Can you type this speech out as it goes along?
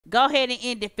Go ahead and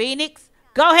end it, Phoenix.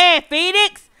 Go ahead,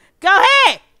 Phoenix. Go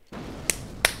ahead.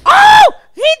 Oh,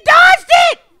 he dodged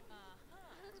it.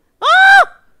 Oh,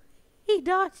 he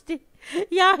dodged it.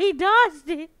 Y'all, he dodged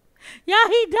it. Y'all,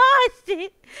 he dodged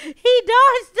it. He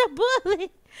dodged the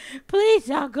bullet. Please,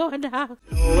 y'all, go in the house.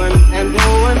 Going and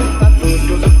going, that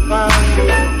was fun.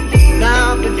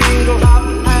 Now the jingle hop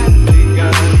has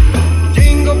begun.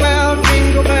 Jingle bell,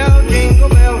 jingle bell, jingle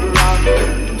bell rock.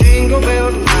 Jingle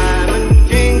bell time and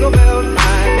jingle bell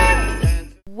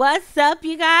time. What's up,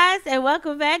 you guys, and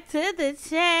welcome back to the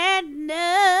channel.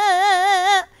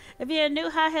 If you're new,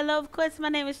 hi, hello, of course, my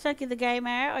name is Chunky the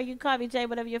Gamer, or you can call me Jay,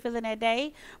 whatever you're feeling that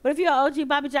day. But if you're OG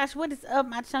Bobby Josh, what is up,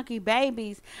 my chunky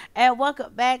babies? And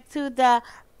welcome back to the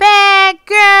Bad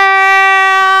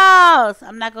Girls.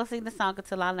 I'm not going to sing the song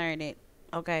until I learn it,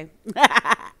 okay?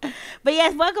 But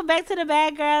yes, welcome back to the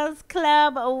Bad Girls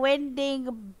Club,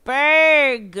 Windenburg.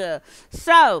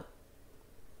 So,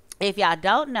 if y'all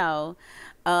don't know,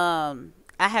 I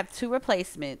have two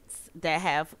replacements that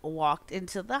have walked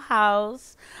into the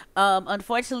house.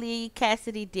 Unfortunately,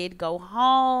 Cassidy did go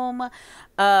home.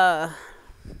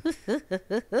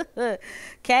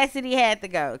 Cassidy had to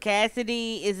go.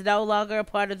 Cassidy is no longer a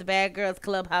part of the Bad Girls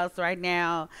Clubhouse right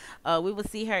now. We will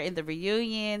see her in the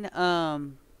reunion.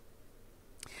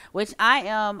 Which I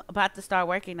am about to start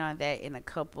working on that in a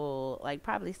couple, like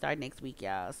probably start next week,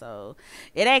 y'all. So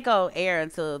it ain't gonna air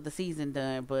until the season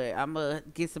done, but I'm gonna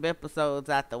get some episodes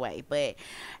out the way. But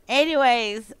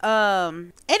anyways,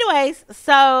 so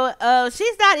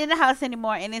she's not in the house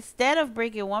anymore, and instead of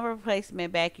bringing one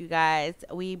replacement back, you guys,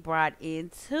 we brought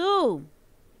in two.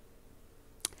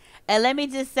 And let me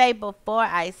just say before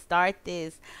I start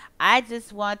this, I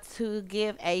just want to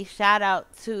give a shout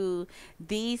out to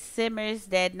these simmers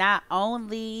that not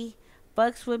only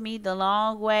fucks with me the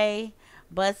long way,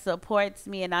 but supports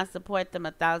me, and I support them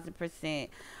 1,000%.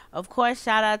 Of course,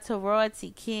 shout out to Royalty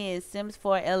Ken,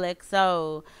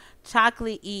 Sims4LXO,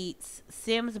 Chocolate Eats,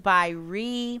 Sims by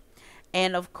Ree,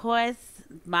 and of course,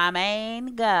 my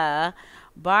main guy,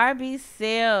 Barbie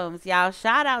Sims. Y'all,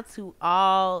 shout out to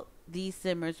all these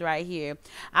simmers right here.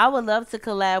 I would love to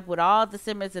collab with all the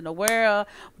simmers in the world,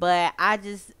 but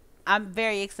I'm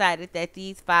very excited that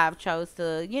these five chose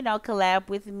to, you know, collab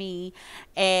with me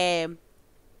and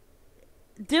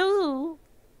do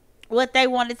what they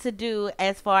wanted to do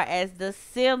as far as the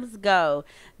Sims go.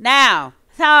 Now,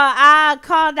 so I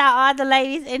called out all the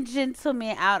ladies and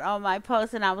gentlemen out on my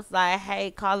post, and I was like, hey,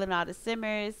 calling all the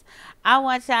simmers, I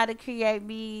want y'all to create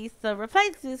me some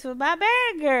replacements for my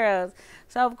Bad Girls.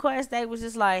 So, of course, they was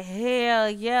just like, hell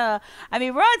yeah. I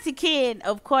mean, Royalty Kid,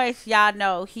 of course, y'all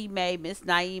know he made Miss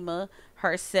Naima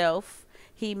herself.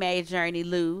 He made Journey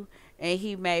Lou, and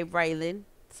he made Raylan.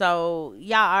 So,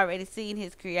 y'all already seen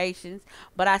his creations,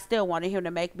 but I still wanted him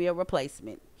to make me a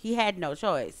replacement. He had no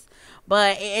choice.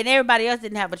 And everybody else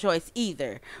didn't have a choice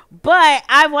either. But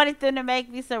I wanted them to make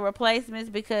me some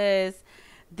replacements because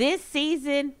this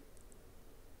season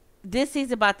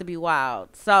about to be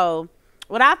wild. So,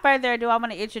 without further ado, I'm going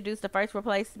to introduce the first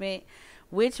replacement,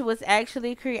 which was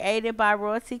actually created by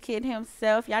Royalty Kid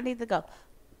himself. Y'all need to go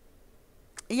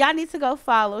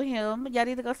follow him. Y'all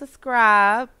need to go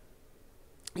subscribe.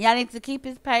 Y'all need to keep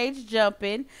his page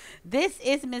jumping. This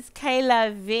is Miss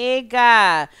Kayla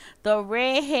Vega, the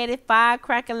red-headed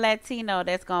firecracker Latino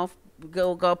that's going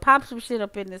to go pop some shit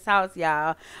up in this house,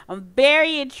 y'all. I'm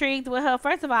very intrigued with her.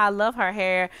 First of all, I love her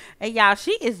hair. And, y'all,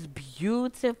 she is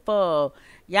beautiful.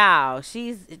 Y'all,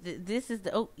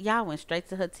 y'all went straight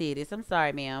to her titties. I'm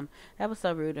sorry, ma'am. That was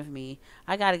so rude of me.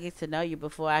 I got to get to know you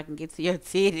before I can get to your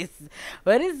titties.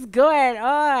 What is going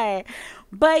on?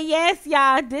 But yes,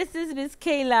 y'all, this is Miss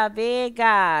Kayla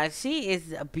Vega. She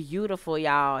is beautiful,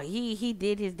 y'all. He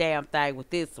did his damn thing with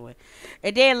this one.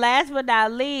 And then last but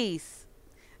not least,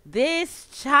 this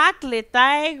chocolate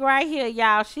thing right here,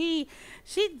 y'all. She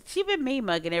been me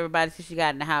mugging everybody since she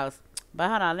got in the house. But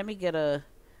hold on, let me get a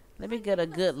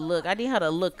good look. I need her to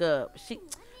look up.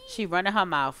 She running her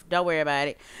mouth. Don't worry about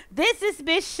it. This is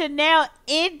Miss Chanel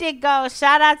Indigo.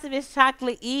 Shout out to Miss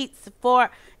Chocolate Eats for,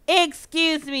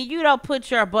 excuse me, you don't put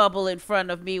your bubble in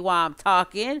front of me while I'm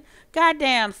talking.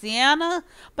 Goddamn, Sienna.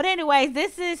 But anyways,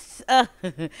 this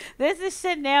is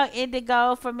Chanel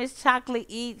Indigo for Miss Chocolate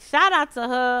Eats. Shout out to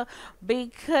her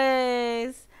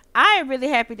because I am really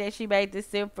happy that she made this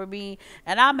sim for me,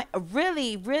 and I'm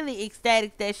really, really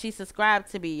ecstatic that she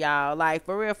subscribed to me, y'all. Like,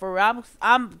 for real,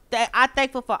 I'm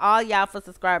thankful for all y'all for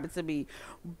subscribing to me.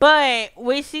 But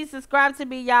when she subscribed to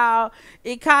me, y'all,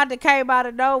 it kind of came out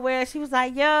of nowhere. She was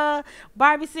like, yeah,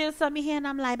 Barbie Sims sent me here, and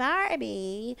I'm like,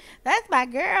 Barbie, that's my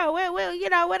girl. Well, you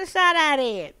know, what a shout out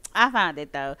at. I found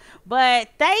it though. But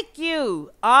thank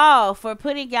you all for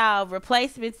putting y'all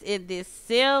replacements in this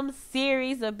Sims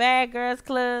series of Bad Girls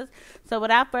Clubs. So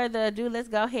without further ado, let's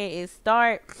go ahead and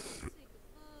start.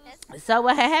 So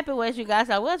what had happened was, you guys,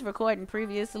 I was recording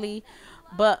previously,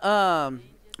 but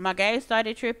my game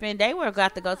started tripping. They were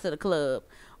got to go to the club,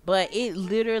 but it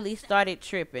literally started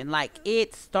tripping. Like,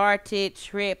 it started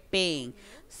tripping.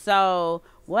 So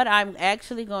what I'm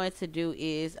actually going to do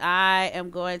is I am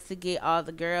going to get all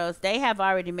the girls. They have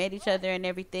already met each other and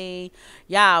everything.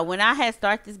 Y'all, when I had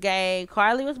started this game,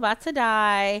 Carly was about to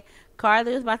die.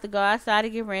 Carly was about to go outside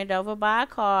and get ran over by a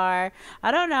car.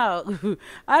 I don't know.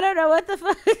 I don't know what the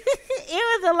fuck. It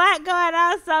was a lot going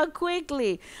on so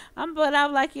quickly. But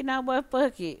I'm like, you know what?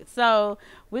 Fuck it. So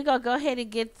we're going to go ahead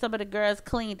and get some of the girls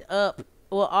cleaned up.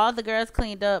 Well, all the girls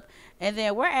cleaned up. And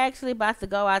then we're actually about to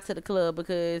go out to the club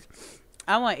because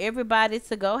I want everybody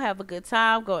to go have a good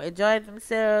time, go enjoy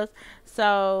themselves.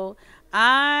 So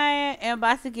I am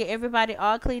about to get everybody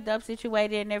all cleaned up,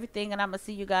 situated, and everything, and I'm gonna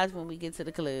see you guys when we get to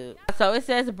the club. So it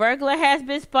says burglar has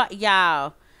been spotted.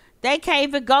 Y'all, they can't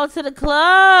even go to the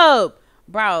club,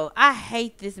 bro. I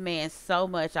hate this man so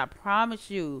much. I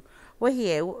promise you. Where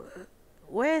he at?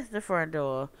 Where's the front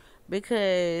door?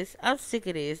 Because I'm sick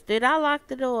of this. Did I lock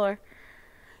the door?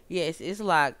 Yes, it's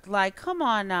locked. Like, come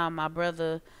on now, my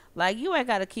brother. Like, you ain't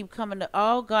gotta keep coming to.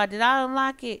 Oh God, did I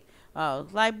unlock it? Oh,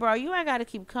 like, bro, you ain't gotta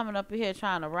keep coming up in here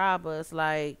trying to rob us.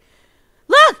 Like,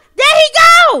 look, there he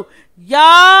go.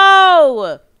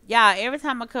 Yo, y'all. Every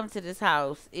time I come to this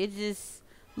house, it just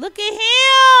look at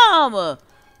him.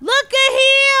 Look at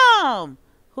him.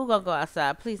 Who gonna go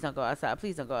outside? Please don't go outside.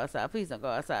 Please don't go outside. Please don't go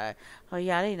outside. Oh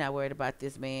yeah, they not worried about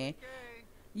this man.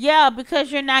 Yeah,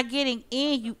 because you're not getting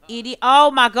in, you idiot. Oh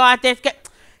my God, that's God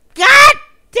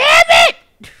damn it.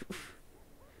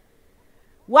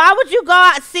 Why would you go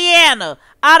out, Sienna?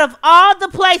 Out of all the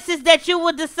places that you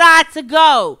would decide to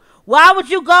go, why would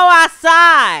you go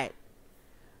outside?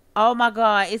 Oh my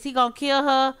God, is he gonna kill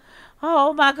her?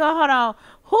 Oh my God, hold on.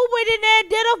 Who went in there and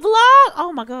did a vlog?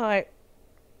 Oh my God,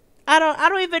 I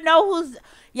don't even know who's.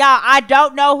 Y'all, I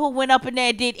don't know who went up in there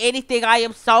and did anything. I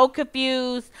am so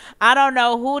confused. I don't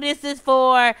know who this is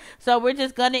for. So we're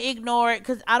just going to ignore it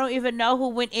because I don't even know who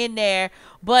went in there.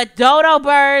 But dodo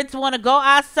birds want to go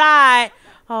outside.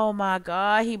 Oh, my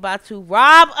God. He about to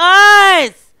rob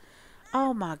us.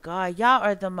 Oh, my God. Y'all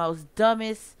are the most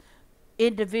dumbest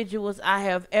individuals I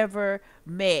have ever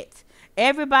met.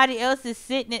 Everybody else is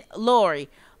sitting in. Lori,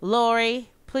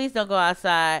 please don't go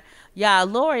outside. Y'all,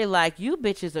 Lori, like, you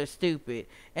bitches are stupid.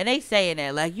 And they saying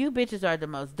that, like, you bitches are the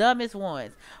most dumbest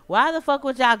ones. Why the fuck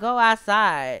would y'all go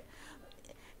outside?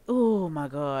 Oh, my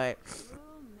God.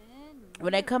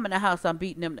 When they come in the house, I'm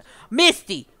beating them.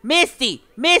 Misty.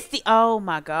 Oh,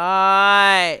 my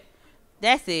God.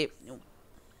 That's it.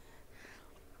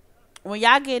 When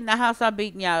y'all get in the house, I'm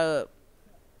beating y'all up.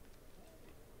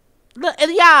 Look,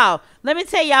 y'all, let me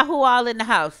tell y'all who all in the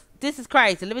house. This is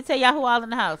crazy. Let me tell y'all who all in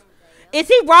the house. Is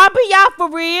he robbing y'all for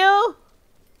real?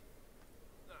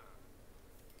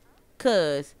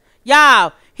 Cause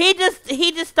y'all, he just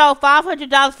stole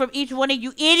 $500 from each one of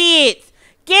you idiots.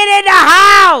 Get in the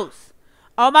house.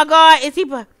 Oh my God, is he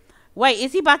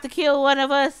about to kill one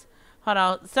of us? Hold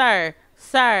on, sir.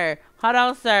 Hold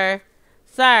on, sir.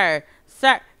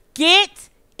 Get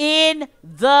in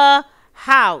the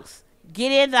house.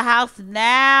 Get in the house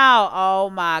now. Oh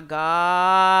my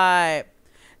God.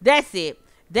 That's it.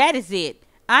 That is it.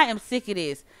 I am sick of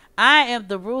this. I am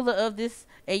the ruler of this.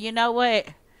 And you know what?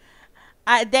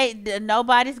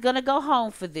 Nobody's going to go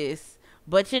home for this.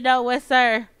 But you know what,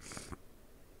 sir?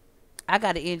 I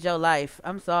got to end your life.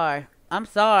 I'm sorry.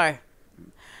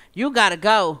 You got to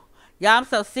go. Y'all, I'm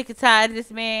so sick and tired of this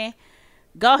man.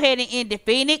 Go ahead and end it,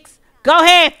 Phoenix. Go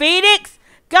ahead, Phoenix.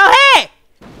 Go ahead.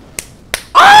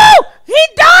 Oh! He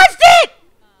dodged it!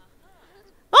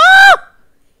 Oh!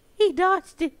 He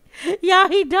dodged it. Y'all,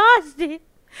 he dodged it.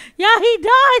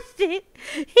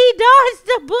 He dodged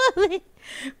the bullet.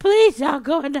 Please, y'all,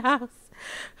 go in the house.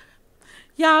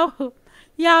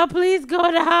 Y'all, please go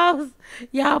in the house.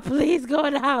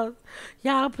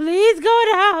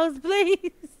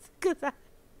 Please.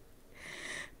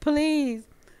 Please.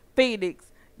 Phoenix.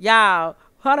 Y'all,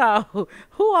 hold on.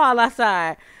 Who all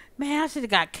outside? Man, I should have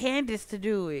got Candace to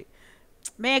do it.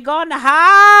 Man, go in the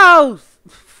house.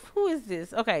 Who is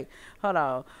this? Okay, hold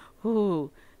on.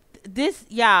 Who? This,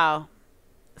 y'all.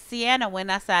 Sienna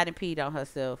went outside and peed on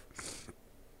herself.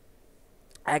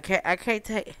 I can't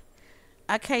take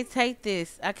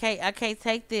this. I can't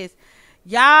take this.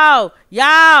 Y'all, is he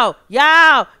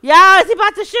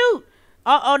about to shoot?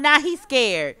 Oh, now he's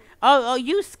scared. Oh,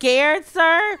 you scared,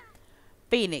 sir?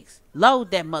 Phoenix, load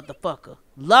that motherfucker.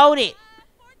 Load it.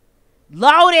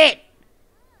 Load it.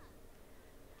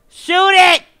 Shoot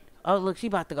it. Oh, look, she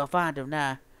about to go find him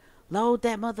now. Load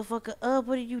that motherfucker up.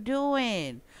 What are you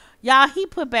doing? Y'all, he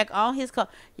put back on his car.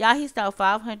 Y'all, he stole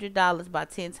 $500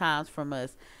 about 10 times from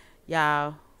us.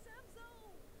 Y'all.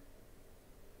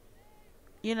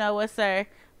 You know what, sir?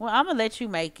 Well, I'm going to let you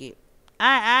make it.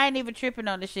 I ain't even tripping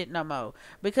on this shit no more.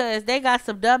 Because they got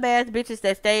some dumbass bitches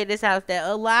that stay in this house that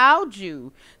allowed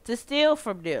you to steal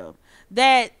from them.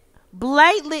 That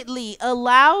blatantly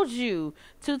allowed you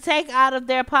to take out of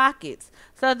their pockets.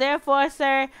 So therefore,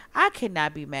 sir, I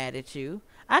cannot be mad at you.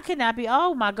 I cannot be,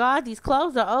 oh my God, these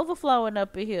clothes are overflowing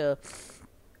up in here.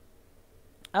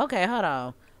 Okay, hold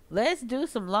on. Let's do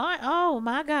some lawn. Oh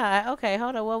my God. Okay,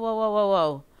 hold on.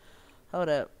 Whoa. Hold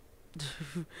up.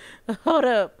 Hold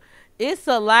up. It's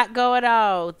a lot going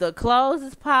on. The clothes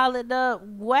is piling up.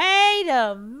 Wait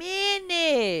a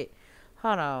minute.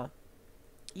 Hold on.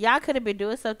 Y'all could have been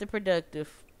doing something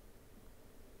productive.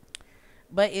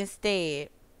 But instead,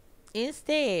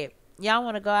 y'all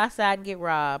want to go outside and get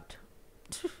robbed.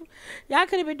 Y'all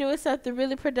could have been doing something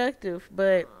really productive.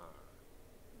 But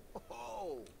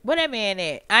where that man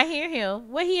at? I hear him.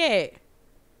 Where he at?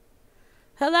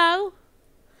 Hello?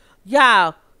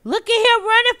 Y'all, look at him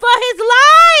running for his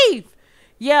life.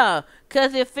 Yeah,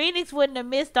 because if Phoenix wouldn't have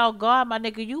missed on guard, my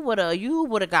nigga, you would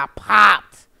have got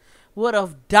popped. Would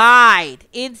have died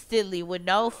instantly with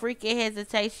no freaking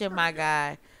hesitation, my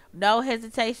guy. No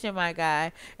hesitation, my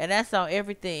guy. And that's on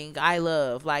everything I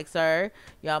love. Like, sir,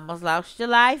 you almost lost your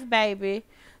life, baby.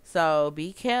 So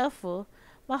be careful.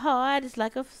 My heart is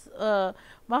like a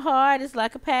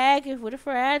package with a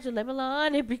fragile lemon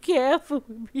on it. Be careful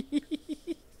with me.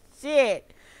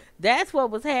 Shit. That's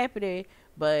what was happening.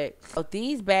 But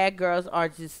these bad girls are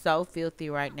just so filthy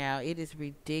right now. It is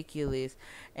ridiculous.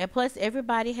 And plus,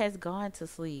 everybody has gone to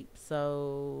sleep.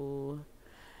 So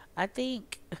I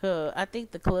think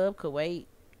the club could wait.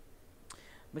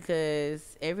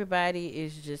 Because everybody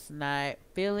is just not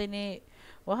feeling it.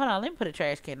 Well, hold on. Let me put a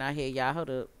trash can out here, y'all. Hold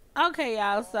up. Okay,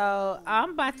 y'all. So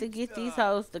I'm about to get these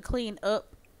hoes to clean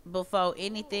up before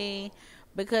anything.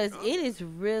 Because it is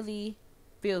really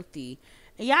filthy.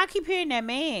 And y'all keep hearing that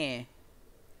man.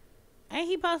 Ain't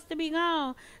he supposed to be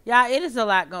gone? Y'all, it is a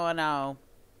lot going on.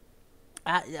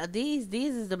 These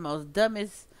is the most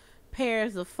dumbest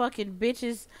pairs of fucking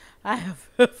bitches I have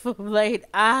ever laid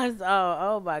eyes on.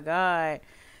 Oh my God.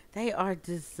 They are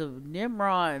just some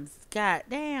Nimrods. God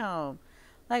damn.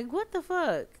 Like, what the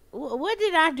fuck? What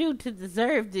did I do to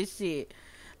deserve this shit?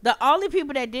 The only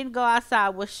people that didn't go outside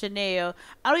was Chanel.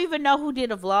 I don't even know who did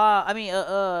a vlog. I mean,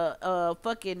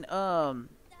 fucking,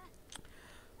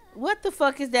 what the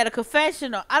fuck is that? A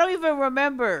confessional? I don't even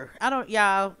remember.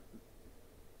 Y'all.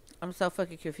 I'm so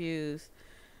fucking confused.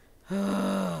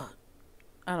 I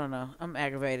don't know. I'm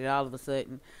aggravated all of a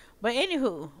sudden. But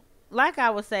anywho, like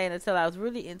I was saying until I was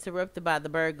really interrupted by the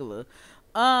burglar.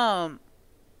 I'm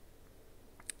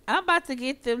about to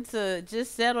get them to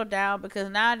just settle down because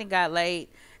now it got late.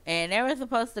 And they were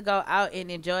supposed to go out and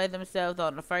enjoy themselves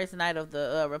on the first night of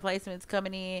the replacements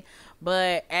coming in.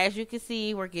 But as you can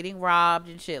see, we're getting robbed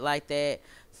and shit like that.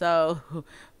 So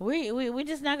we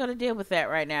just not going to deal with that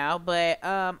right now. But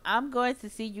I'm going to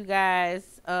see you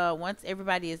guys once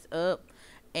everybody is up.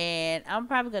 And I'm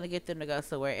probably going to get them to go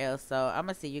somewhere else. So I'm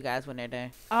going to see you guys when they're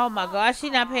done. Oh my gosh,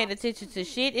 she's not paying attention to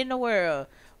shit in the world.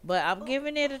 But I'm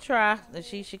giving it a try.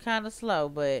 She kind of slow,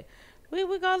 but we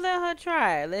gonna let her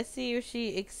try. Let's see if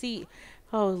she exceed.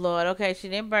 Oh Lord, okay, she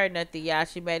didn't burn nothing, y'all.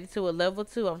 She made it to a level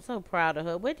 2. I'm so proud of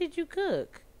her. What did you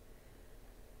cook?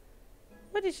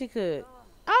 What did she cook?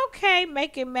 Okay,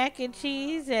 making mac and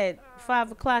cheese at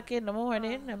 5 o'clock in the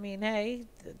morning. I mean, hey,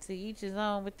 to each his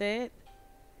own with that.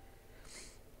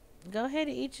 Go ahead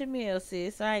and eat your meal,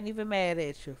 sis. I ain't even mad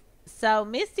at you. So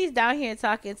Misty's down here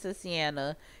talking to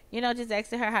Sienna. You know, just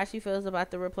asking her how she feels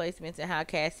about the replacements and how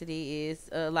Cassidy is,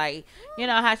 like, you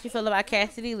know, how she feel about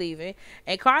Cassidy leaving.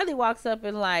 And Carly walks up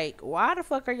and like, why the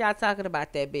fuck are y'all talking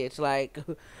about that bitch? Like,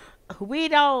 we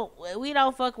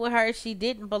don't fuck with her. She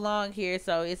didn't belong here,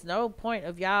 so it's no point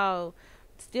of y'all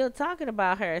still talking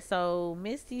about her. So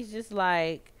Misty's just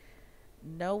like,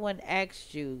 no one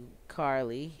asked you,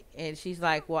 Carly. And she's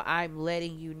like, well, I'm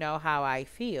letting you know how I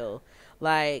feel.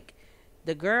 Like,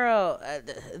 the girl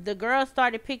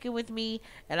started picking with me,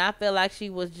 and I feel like she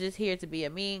was just here to be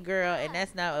a mean girl, and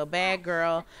that's not a bad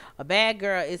girl. A bad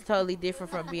girl is totally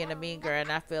different from being a mean girl,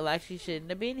 and I feel like she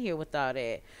shouldn't have been here with all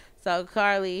that. So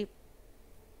Carly,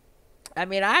 I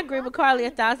mean, I agree with Carly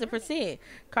 1,000%.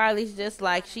 Carly's just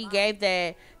like, she gave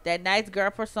that nice girl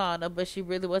persona, but she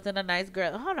really wasn't a nice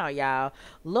girl. Hold on, y'all.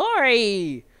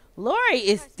 Lori, Lori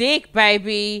is thick,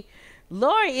 baby.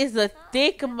 Lori is a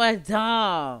thick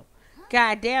madame.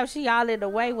 God damn, she all in the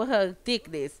way with her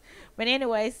thickness. But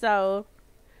anyway, so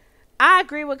I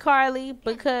agree with Carly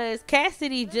because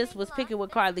Cassidy just was picking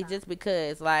with Carly just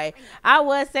because. Like, I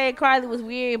was saying Carly was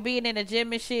weird being in the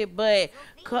gym and shit, but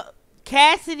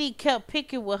Cassidy kept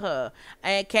picking with her.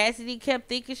 And Cassidy kept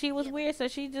thinking she was weird, so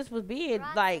she just was being,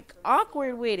 like,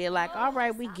 awkward with it. Like, all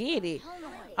right, we get it.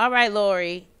 All right,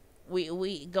 Lori,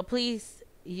 we go, please.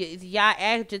 Y'all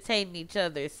agitating each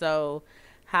other, so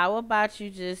how about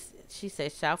you just, she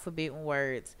said, shout forbidden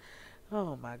words.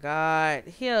 Oh my God.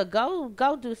 Here, go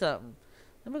do something.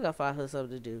 Let me go find her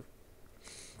something to do.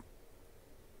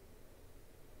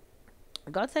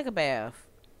 Go take a bath.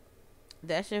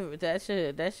 That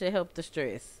should help the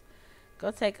stress.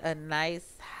 Go take a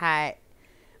nice hot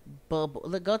bubble.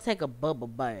 Look, go take a bubble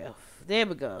bath. There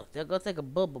we go. Go take a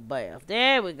bubble bath.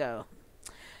 There we go.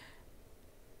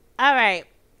 All right.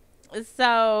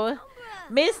 So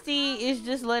Misty is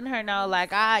just letting her know,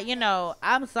 like,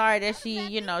 I'm sorry that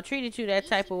she, treated you that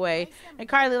type of way. And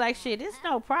Carly, like, shit, it's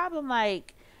no problem.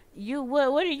 Like,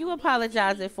 what are you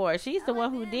apologizing for? She's the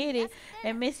one who did it.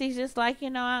 And Misty's just like,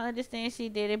 I understand she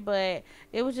did it, but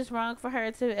it was just wrong for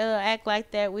her to act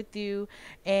like that with you.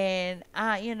 And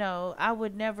I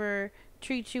would never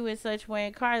treat you in such way.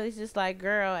 And Carly's just like,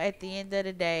 girl, at the end of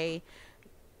the day,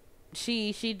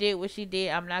 she did what she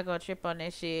did. I'm not gonna trip on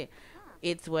that shit.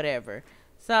 It's whatever.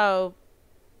 So,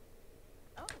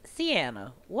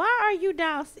 Sienna, why are you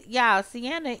down? Y'all,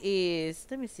 Sienna is,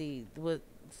 let me see what.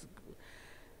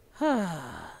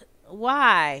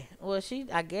 Why? Well,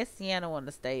 I guess Sienna want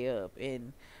to stay up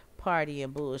and party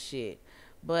and bullshit,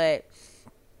 but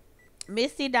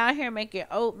Misty down here making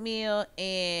oatmeal,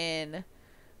 and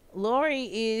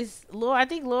I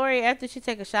think Lori, after she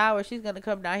take a shower, she's gonna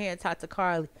come down here and talk to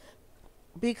Carly.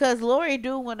 Because Lori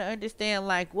do want to understand,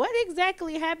 like, what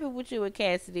exactly happened with you and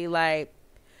Cassidy. Like,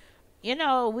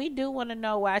 we do want to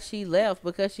know why she left,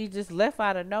 because she just left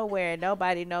out of nowhere and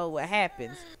nobody know what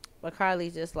happens. But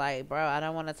Carly's just like, bro, I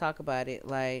don't want to talk about it.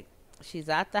 Like, she's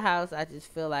out the house. I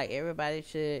just feel like everybody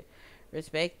should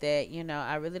respect that.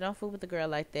 I really don't fool with the girl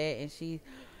like that. And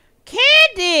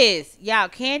Candace! Y'all,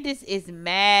 Candace is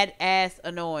mad ass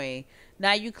annoying.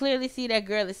 Now, you clearly see that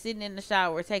girl is sitting in the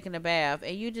shower taking a bath,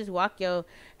 and you just walk your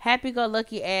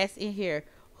happy-go-lucky ass in here.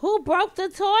 Who broke the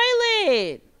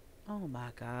toilet? Oh, my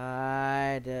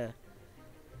God.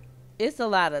 It's a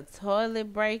lot of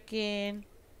toilet breaking.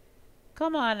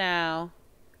 Come on now.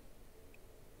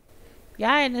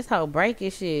 Y'all in this whole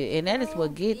breaking shit, and that is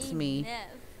what gets me.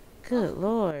 Good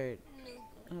Lord.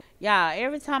 Y'all,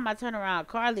 every time I turn around,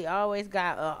 Carly always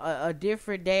got a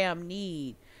different damn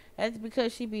need. That's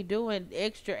because she be doing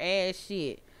extra ass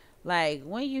shit. Like,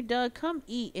 when you done, come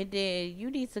eat, and then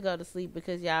you need to go to sleep,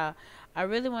 because y'all, I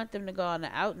really want them to go on the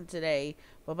outing today.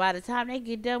 But by the time they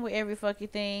get done with every fucking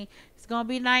thing, it's gonna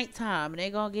be nighttime, and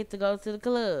they gonna get to go to the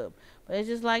club. But it's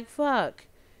just like, fuck.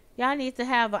 Y'all need to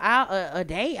have a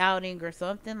day outing or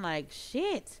something. Like,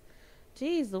 shit.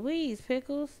 Jeez Louise,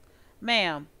 Pickles.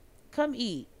 Ma'am, come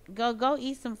eat. Go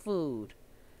eat some food.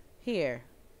 Here.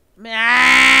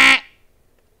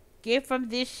 Get from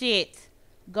this shit.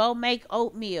 Go make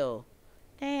oatmeal.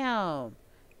 Damn.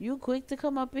 You quick to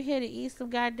come up in here to eat some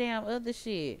goddamn other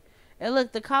shit. And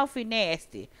look, the coffee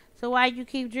nasty. So why you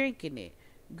keep drinking it?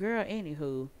 Girl,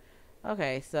 anywho.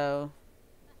 Okay, so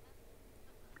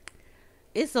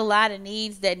it's a lot of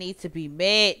needs that need to be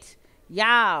met.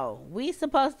 Y'all, we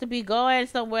supposed to be going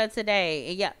somewhere today.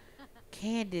 And y'all,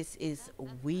 Candace is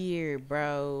weird,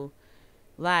 bro.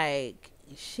 Like,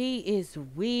 she is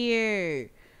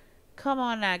weird. Come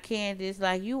on now, Candace.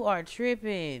 Like, you are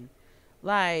tripping.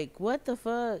 Like, what the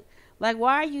fuck? Like,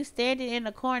 why are you standing in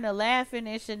the corner laughing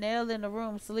and Chanel in the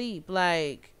room sleep?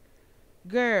 Like,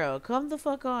 girl, come the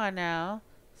fuck on now.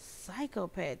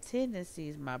 Psychopath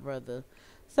tendencies, my brother.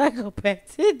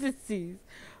 Psychopath tendencies.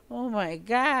 Oh my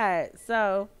God.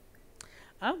 So,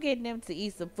 I'm getting them to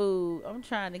eat some food. I'm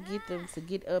trying to get them to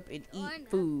get up and eat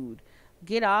food.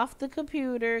 Get off the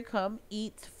computer. Come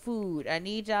eat food. I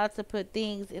need y'all to put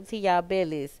things into y'all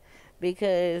bellies,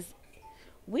 because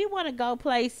we want to go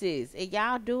places, and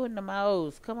y'all doing the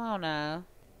most. Come on now.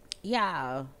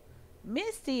 Y'all,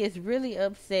 Misty is really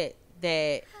upset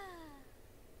that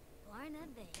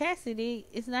Cassidy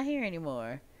is not here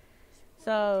anymore.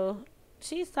 So,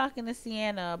 she's talking to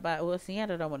Sienna about, well,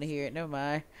 Sienna don't want to hear it. Never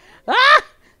mind. Ah!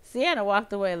 Sienna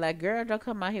walked away like, girl, don't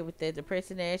come out here with that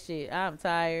depressing ass shit. I'm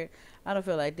tired. I don't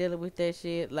feel like dealing with that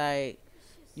shit. Like,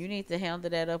 you need to handle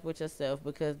that up with yourself,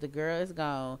 because the girl is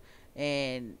gone,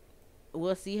 and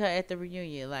we'll see her at the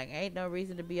reunion. Like, ain't no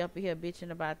reason to be up here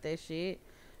bitching about that shit.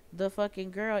 The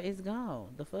fucking girl is gone.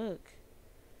 The fuck?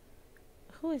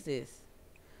 Who is this?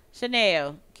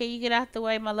 Chanel, can you get out the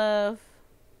way, my love?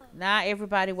 Now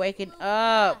everybody waking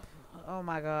up. Oh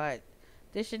my god.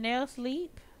 Did Chanel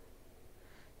sleep?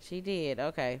 She did.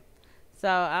 Okay. So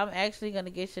I'm actually gonna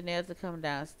get Chanel to come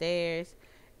downstairs,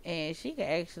 and she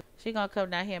gonna come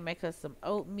down here and make us some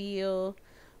oatmeal.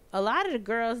 A lot of the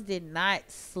girls did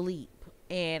not sleep,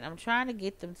 and I'm trying to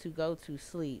get them to go to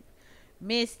sleep.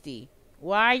 Misty,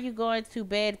 why are you going to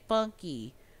bed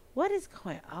funky? What is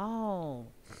going on?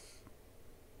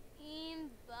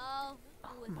 Oh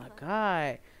my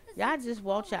god. Y'all just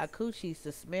want y'all coochies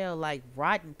to smell like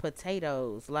rotten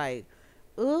potatoes. Like,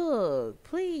 ugh,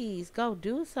 please go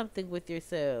do something with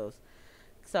yourselves.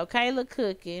 So Kayla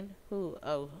cooking. Who?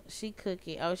 Oh, she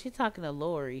cooking. Oh, she talking to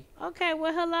Lori. Okay,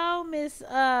 well, hello, Miss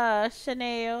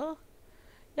Chanel.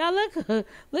 Y'all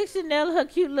look Chanel, her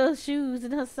cute little shoes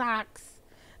and her socks.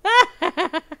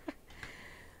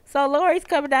 So Lori's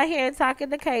coming down here and talking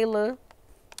to Kayla,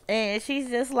 and she's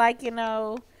just like,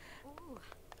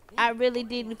 I really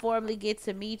didn't formally get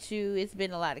to meet you. It's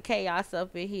been a lot of chaos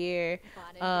up in here.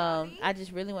 I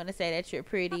just really want to say that you're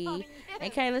pretty.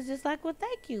 And Kayla's just like, well,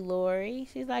 thank you, Lori.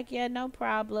 She's like, yeah, no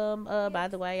problem. By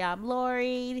the way, I'm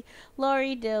Lori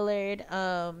Dillard.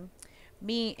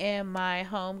 Me and my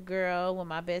homegirl, well,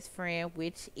 my best friend,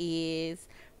 which is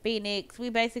Phoenix. We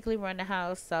basically run the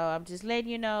house. So I'm just letting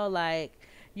you know, like,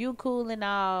 you cool and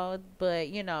all,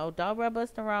 but don't rub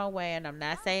us the wrong way. And I'm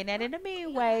not saying that in a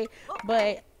mean way,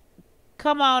 but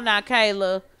come on now,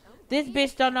 Kayla. This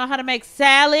bitch don't know how to make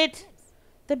salad.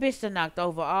 The bitch done knocked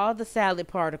over all the salad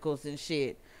particles and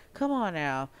shit. Come on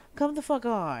now. Come the fuck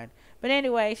on. But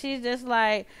anyway, she's just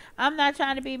like, I'm not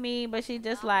trying to be mean, but she's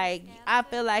just like, I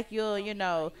feel like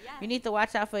you need to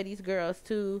watch out for these girls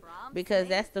too, because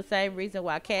that's the same reason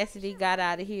why Cassidy got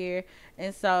out of here.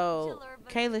 And so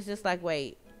Kayla's just like,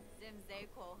 wait,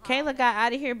 Kayla got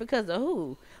out of here because of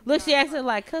who? Look, she asked her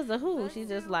like, cause of who? She's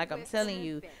just like, I'm telling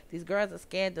you, these girls are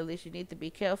scandalous. You need to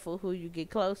be careful who you get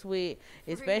close with,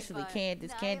 especially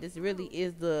Candace. Candace really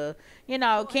is the,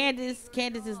 Candace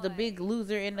is the big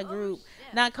loser in the group.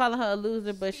 Not calling her a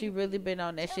loser, but she really been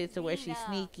on that shit to where she's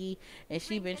sneaky, and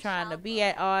she been trying to be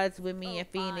at odds with me and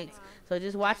Phoenix. So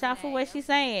just watch out for what she's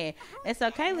saying. And so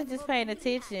Kayla just paying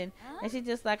attention, and she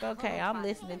just like, okay, I'm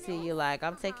listening to you. Like,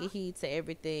 I'm taking heed to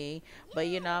everything, but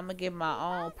I'm gonna give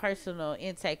my own personal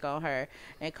intake on her.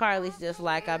 And Carly's just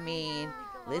like, I mean,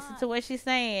 listen to what she's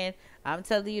saying. I'm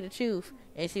telling you the truth.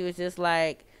 And she was just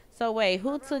like, so wait,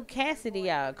 who took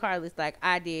Cassidy out? Carly's like,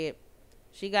 I did.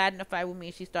 She got in a fight with me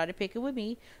and she started picking with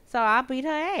me. So I beat her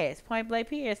ass. Point blank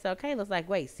period. So Kayla's like,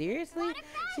 wait, seriously?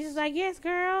 She's just like, yes,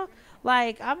 girl.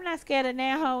 Like, I'm not scared of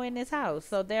that hoe in this house.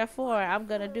 So therefore, I'm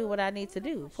going to do what I need to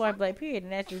do. Point blank period.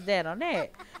 And that's just that on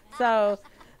that. So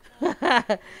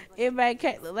it made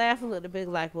Kayla laugh a little bit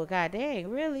like, well, god dang,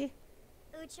 really?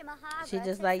 She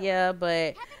just like, yeah,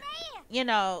 but,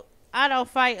 I don't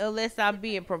fight unless I'm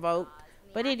being provoked.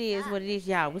 But it is what it is,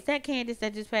 y'all. Was that Candace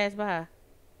that just passed by?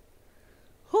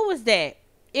 Who was that?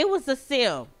 It was a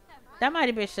sim. That might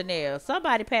have been Chanel.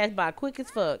 Somebody passed by quick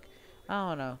as fuck. I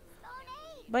don't know.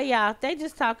 But y'all, they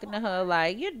just talking to her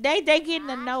like, they getting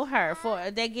to know her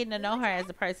as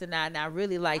a person now, and I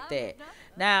really like that.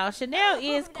 Now Chanel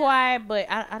is quiet, but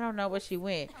I don't know where she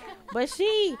went. But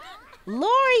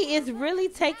Lori is really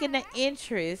taking an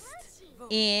interest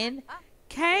in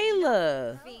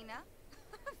Kayla.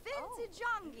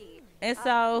 And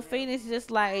so Phoenix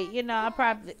just like, I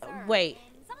probably wait.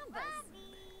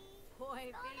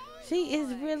 She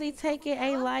is really taking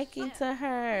a liking to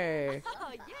her.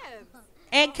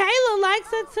 And Kayla likes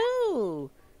her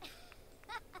too.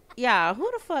 Yeah,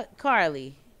 who the fuck?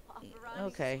 Carly.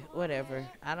 Okay, whatever.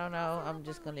 I don't know. I'm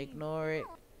just going to ignore it.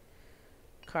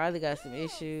 Carly got some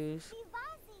issues.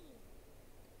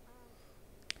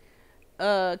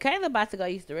 Kayla about to go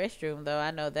use the restroom, though.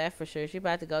 I know that for sure. She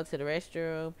about to go to the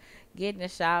restroom, get in the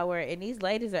shower, and these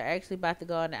ladies are actually about to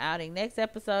go on the outing. Next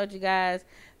episode, you guys,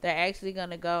 they're actually going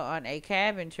to go on a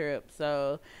cabin trip.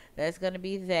 So that's going to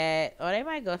be that. Or they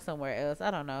might go somewhere else.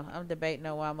 I don't know. I'm debating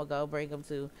on where I'm going to go bring them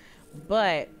to.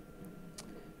 But,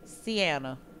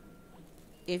 Sienna,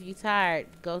 if you tired,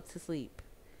 go to sleep.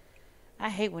 I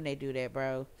hate when they do that,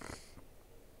 bro.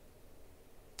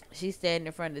 She's standing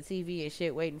in front of the TV and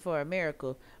shit waiting for a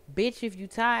miracle. Bitch, if you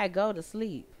tired, go to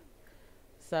sleep.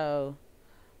 So,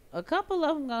 a couple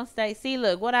of them gonna stay. See,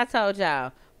 look, what I told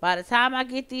y'all. By the time I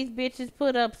get these bitches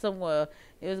put up somewhere,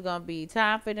 it was gonna be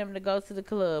time for them to go to the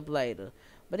club later.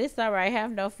 But it's alright.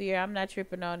 Have no fear. I'm not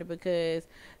tripping on it because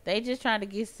they just trying to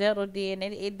get settled in.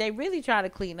 And they really try to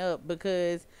clean up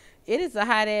because It is a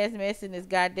hot ass mess in this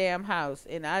goddamn house,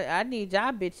 and I need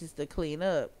y'all bitches to clean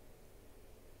up.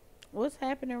 What's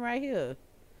happening right here?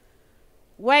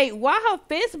 Wait, why her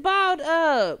fist balled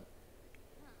up?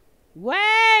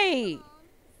 Wait,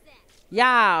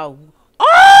 y'all.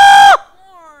 Oh,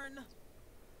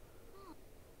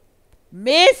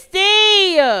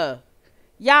 Misty!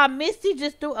 Y'all, Misty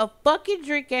just threw a fucking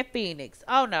drink at Phoenix.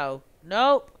 Oh no,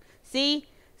 nope. See,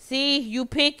 you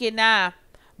picking now,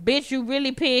 bitch. You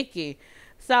really picking.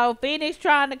 So Phoenix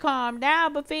trying to calm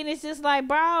down, but Phoenix just like,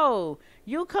 bro,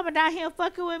 you coming down here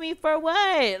fucking with me for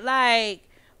what? Like,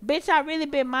 bitch, I really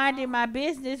been minding my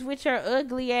business with your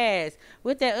ugly ass.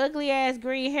 With that ugly ass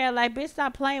green hair. Like, bitch,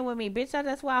 stop playing with me. Bitch,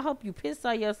 that's why I hope you piss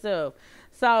on yourself.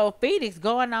 So Phoenix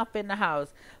going off in the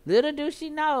house. Little do she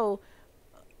know,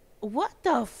 what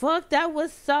the fuck? That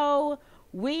was so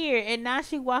weird. And now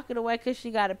she walking away because she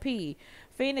got to pee.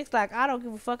 Phoenix like, I don't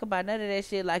give a fuck about none of that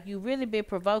shit. Like, you really been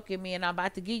provoking me, and I'm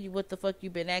about to give you what the fuck you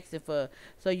been asking for.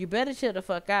 So you better chill the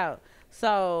fuck out.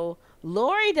 So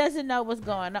Lori doesn't know what's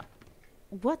going on.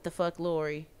 What the fuck,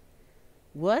 Lori?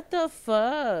 What the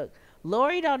fuck?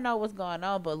 Lori don't know what's going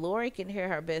on, but Lori can hear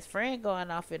her best friend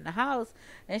going off in the house,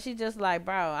 and she just like,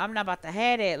 bro, I'm not about to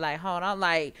have that. Like, hold on,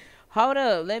 like, hold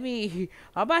up, I'm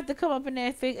about to come up in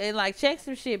there and like check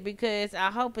some shit, because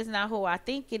I hope it's not who I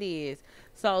think it is.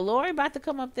 So Lori about to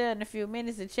come up there in a few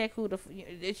minutes and check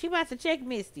she about to check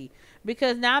Misty,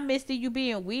 because now Misty, you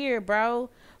being weird, bro.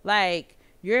 Like,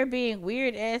 you're being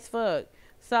weird as fuck.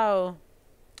 So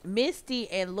Misty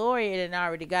and Lori had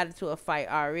already got into a fight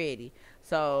already.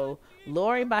 So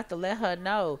Lori about to let her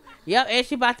know. Yep, and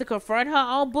she about to confront her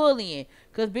on bullying,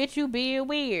 cause bitch, you being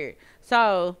weird.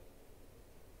 So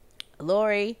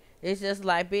Lori is just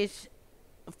like, bitch,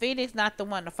 Phoenix not the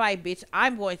one to fight, bitch.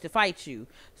 I'm going to fight you.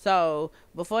 So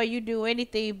before you do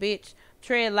anything, bitch,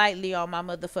 tread lightly on my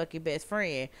motherfucking best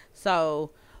friend. So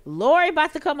Lori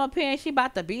about to come up here and she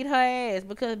about to beat her ass,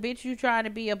 because bitch, you trying to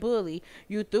be a bully.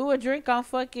 You threw a drink on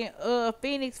fucking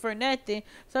Phoenix for nothing.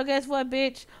 So guess what,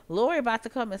 bitch? Lori about to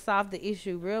come and solve the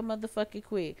issue real motherfucking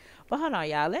quick. But hold on,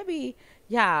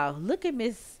 y'all look at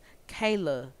Miss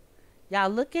Kayla. Y'all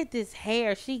look at this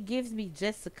hair. She gives me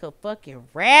Jessica fucking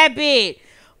Rabbit.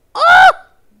 Oh,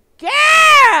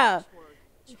 girl.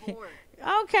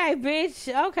 Okay,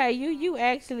 bitch. Okay, you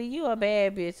actually, you a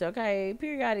bad bitch. Okay,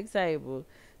 periodic table.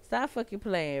 Stop fucking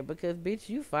playing, because bitch,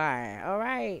 you fine. All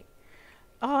right.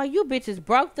 Oh, you bitches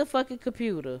broke the fucking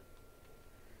computer.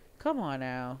 Come on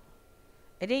now.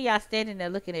 And then y'all standing there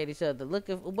looking at each other,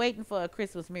 waiting for a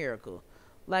Christmas miracle.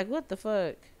 Like, what the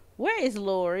fuck? Where is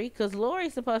Lori? Because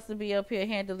Lori's supposed to be up here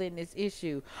handling this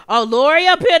issue. Oh, Lori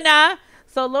up here now.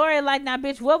 So Lori like, now,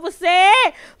 bitch, what was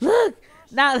said? Look.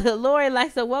 Now, Lori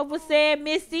like, so what was said,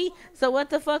 Misty? So what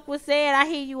the fuck was said? I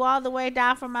hear you all the way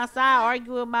down from my side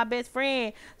arguing with my best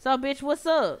friend. So, bitch, what's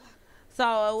up?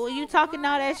 So, you talking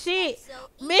all that shit?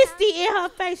 Misty in her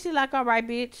face. She like, all right,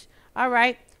 bitch. All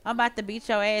right. I'm about to beat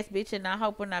your ass, bitch, and I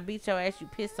hope when I beat your ass, you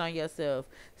piss on yourself.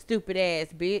 Stupid ass,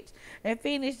 bitch. And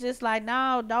Phoenix just like,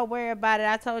 no, don't worry about it.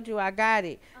 I told you I got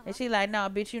it. And she like, no,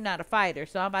 bitch, you not a fighter.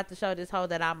 So I'm about to show this hoe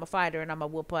that I'm a fighter, and I'm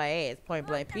going to whoop her ass. Point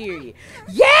blank, period.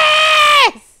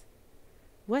 Yes!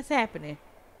 What's happening?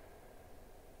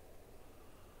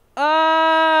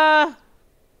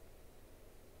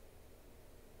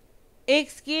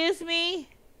 Excuse me?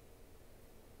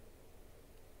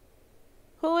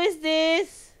 Who is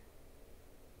this?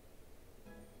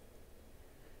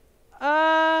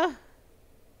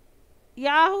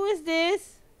 Y'all, who is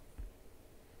this?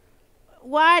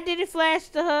 Why did it flash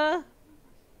to her?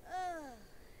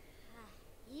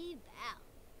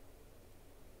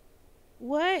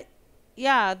 What?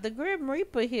 Yeah, the Grim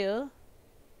Reaper here.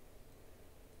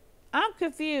 I'm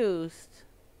confused.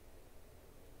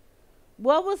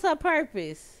 What was her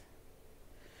purpose?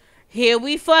 Here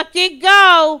we fucking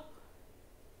go.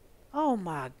 Oh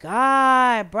my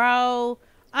God, bro.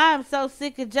 I'm so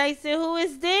sick of Jason. Who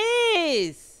is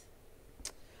this?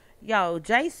 Yo,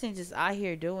 Jason just out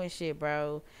here doing shit,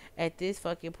 bro. At this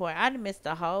fucking point, I done missed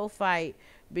the whole fight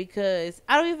because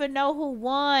I don't even know who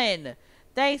won.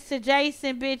 Thanks to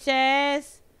Jason, bitch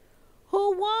ass.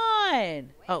 Who won?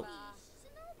 Oh,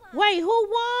 wait, who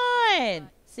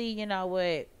won? See, you know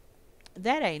what?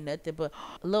 That ain't nothing but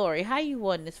Lori. How you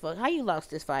won this fuck? How you lost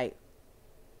this fight?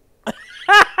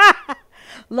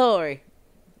 Lori.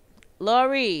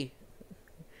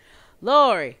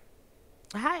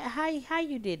 How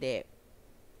you did that?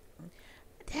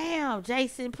 Damn,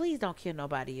 Jason, please don't kill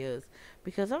nobody else,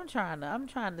 because I'm trying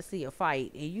to see a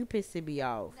fight and you pissing me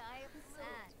off.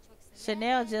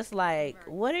 Chanel just like,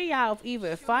 what are y'all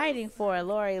even fighting for? And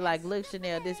Lori like, look,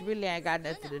 Chanel, this really ain't got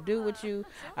nothing to do with you.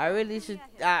 I really should,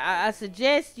 I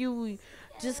suggest you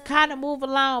just kind of move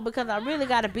along because I really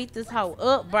got to beat this hoe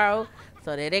up, bro.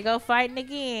 So there they go fighting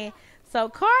again. So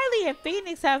Carly and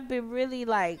Phoenix have been really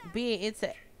like being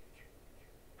into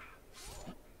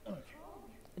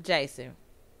Jason.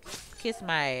 Kiss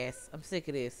my ass. I'm sick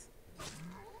of this.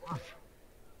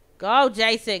 Go,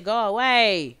 Jason. Go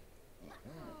away.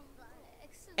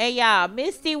 And y'all,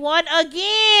 Misty won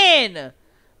again.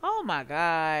 Oh my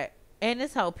God. And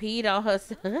this whole peed on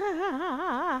herself.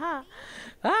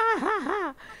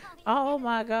 Oh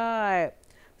my God.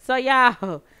 So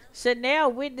y'all,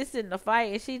 Chanel witnessing the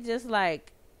fight and she just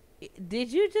like,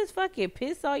 did you just fucking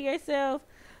piss on yourself?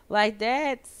 Like,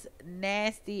 that's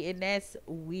nasty and that's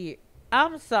weird.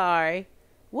 I'm sorry.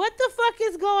 What the fuck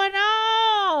is going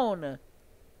on?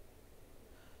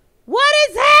 What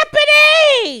is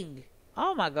happening?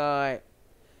 Oh my God.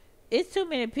 It's too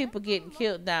many people getting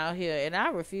killed down here and I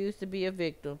refuse to be a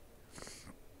victim.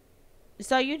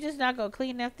 So you just not gonna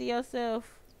clean after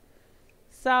yourself?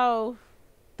 So,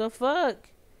 the fuck?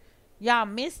 Y'all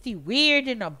Misty weird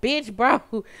in a bitch,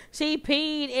 bro. She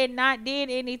peed and not did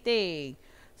anything.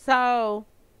 So,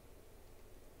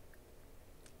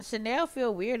 Chanel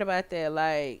feel weird about that.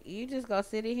 Like, you just gonna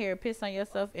sit in here and piss on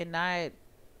yourself and not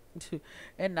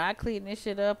clean this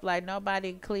shit up. Like,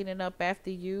 nobody cleaning up after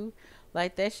you.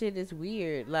 Like, that shit is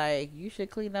weird. Like, you should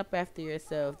clean up after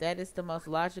yourself. That is the most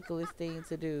logicalest thing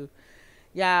to do.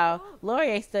 Y'all, Lori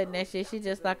ain't studying that shit. She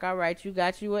just like, all right, you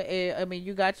got you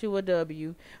a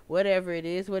W. Whatever it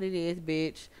is, what it is,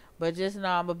 bitch. But just know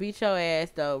I'm gonna beat your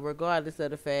ass though, regardless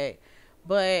of the fact.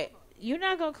 But you're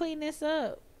not gonna clean this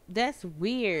up. That's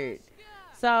weird.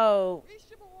 So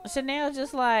Chanel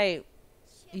just like,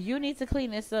 you need to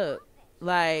clean this up.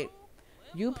 Like,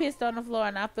 you pissed on the floor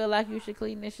and I feel like you should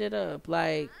clean this shit up.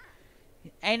 Like,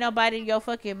 ain't nobody in your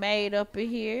fucking maid up in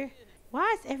here.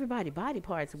 Why is everybody body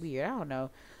parts weird? I don't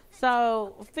know.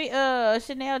 So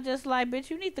Chanel just like, bitch,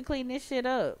 you need to clean this shit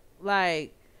up.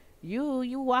 Like,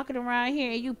 you walking around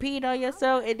here and you peed on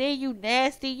yourself and then you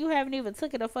nasty. You haven't even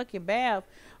taken a fucking bath,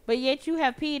 but yet you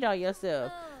have peed on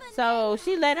yourself. So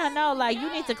she let her know, like,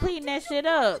 you need to clean that shit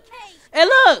up. And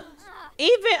look,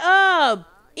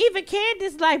 even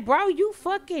Candace like, bro, you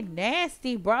fucking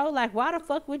nasty, bro. Like, why the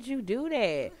fuck would you do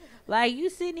that? Like, you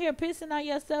sitting here pissing on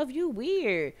yourself, you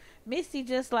weird. Misty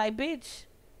just like, bitch,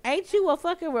 ain't you a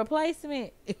fucking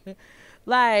replacement?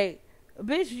 Like,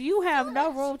 bitch, you have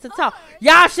no room to talk.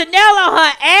 Y'all, Chanel on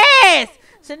her ass.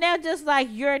 Chanel just like,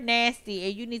 you're nasty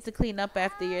and you need to clean up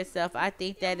after yourself. I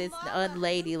think that is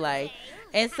unladylike.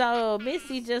 And so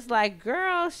Misty just like,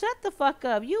 girl, shut the fuck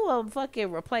up. You a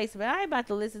fucking replacement. I ain't about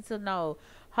to listen to no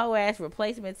hoe ass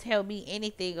replacement tell me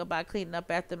anything about cleaning up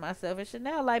after myself. And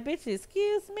Chanel like, bitch,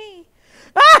 excuse me.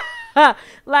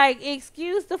 Like,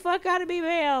 excuse the fuck out of me,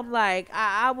 ma'am. Like,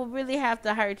 I will really have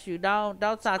to hurt you. Don't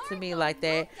talk to me like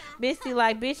that. Misty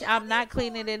like, bitch, I'm not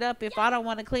cleaning it up. If I don't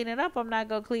want to clean it up, I'm not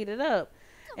gonna clean it up.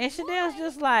 And Chanel's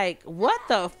just like, what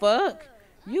the fuck?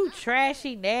 You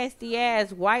trashy, nasty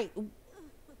ass white.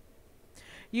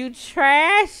 You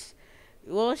trash.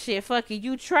 Well, shit, fucking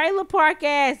you trailer park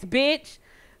ass bitch.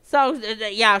 So,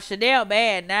 y'all, Chanel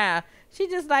mad now. She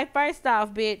just like, first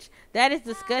off, bitch, that is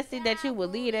disgusting that you would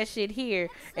leave that shit here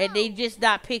and they just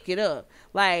not pick it up.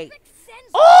 Like,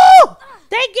 oh,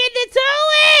 they getting into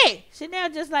it. Chanel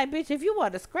just like, bitch, if you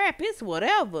want to scrap, it's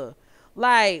whatever.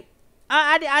 Like,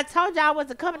 I told y'all I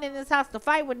wasn't coming in this house to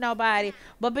fight with nobody,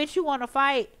 but bitch, you want to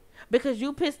fight because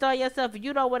you pissed on yourself and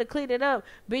you don't want to clean it up,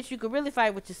 bitch, you could really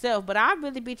fight with yourself. But I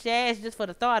really beat your ass just for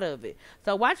the thought of it.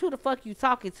 So watch who the fuck you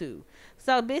talking to.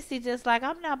 So Misty just like,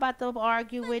 I'm not about to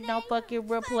argue with no fucking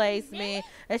replacement.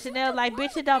 And Chanel like,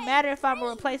 bitch, it don't matter if I'm a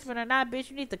replacement or not, bitch,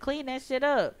 you need to clean that shit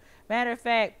up. Matter of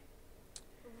fact,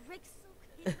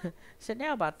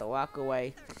 Chanel about to walk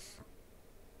away.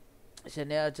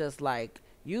 Chanel just like,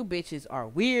 you bitches are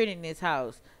weird in this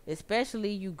house,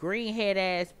 especially you greenhead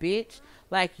ass bitch.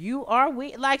 Like, you are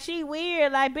weird. Like, she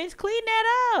weird. Like, bitch, clean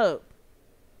that up.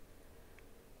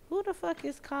 Who the fuck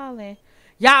is calling?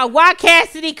 Y'all, why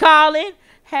Cassidy calling?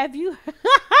 Have you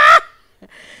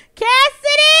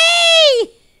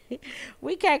Cassidy?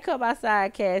 We can't come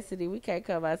outside, Cassidy. We can't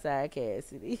come outside,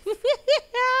 Cassidy.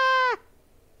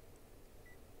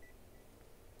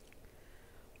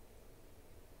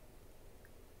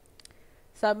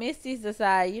 So Misty's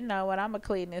decide, you know what, I'm gonna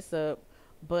clean this up,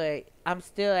 but I'm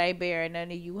still ain't bearing none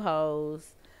of you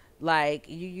hoes. Like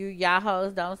y'all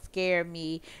hoes don't scare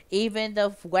me. Even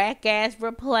the whack ass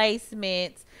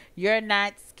replacements, you're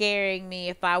not scaring me.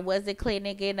 If I wasn't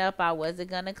cleaning it up, I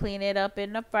wasn't gonna clean it up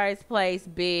in the first place,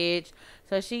 bitch.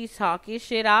 So she's talking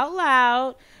shit out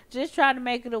loud, just trying to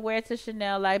make it aware to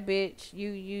Chanel, like, bitch,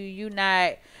 you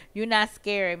not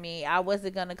scaring me. I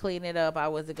wasn't gonna clean it up. I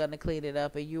wasn't gonna clean it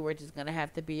up, and you were just gonna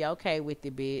have to be okay with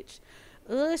it, bitch.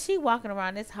 She walking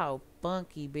around this whole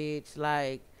funky, bitch.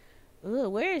 Like,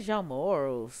 where's your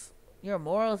morals? Your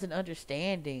morals and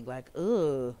understanding, like,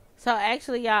 ugh. So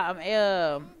actually, y'all,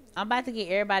 I'm about to get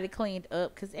everybody cleaned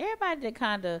up, cause everybody that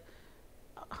kind of,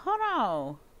 hold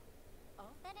on,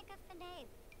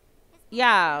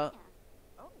 y'all.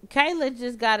 Kayla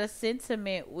just got a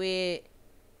sentiment with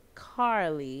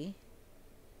Carly.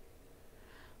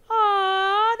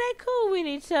 Oh, they cool with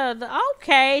each other.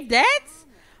 Okay, that's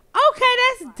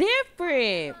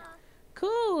different.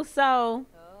 Cool. So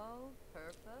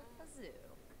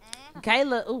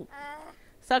Kayla, ooh.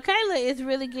 So Kayla is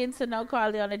really getting to know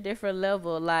Carly on a different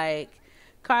level. Like,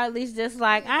 Carly's just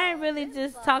like, I ain't really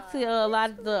just talk to a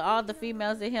lot of all the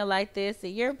females in here like this,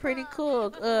 and you're pretty cool,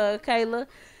 Kayla.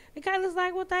 And Kayla's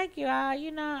like, well, thank you.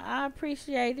 I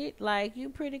appreciate it. Like, you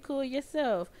pretty cool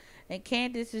yourself. And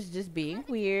Candace is just being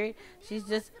weird. She's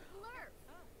just,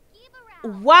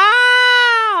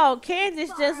 wow.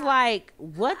 Candace just like,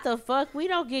 what the fuck? We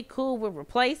don't get cool with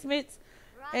replacements.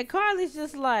 And Carly's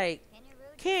just like,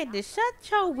 Candace, shut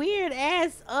your weird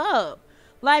ass up.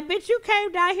 Like, bitch, you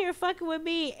came down here fucking with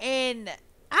me, and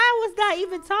I was not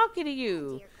even talking to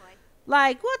you.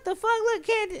 Like, what the fuck? Look,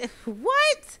 Candace,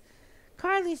 what?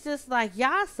 Carly's just like,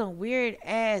 y'all some weird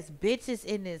ass bitches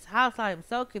in this house. I'm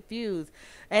so confused.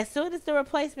 As soon as the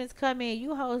replacements come in,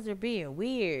 you hoes are being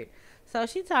weird. So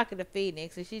she talking to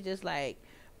Phoenix, and she just like,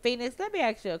 Phoenix, let me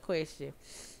ask you a question.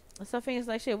 So Phoenix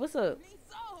like, shit, what's up?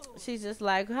 She's just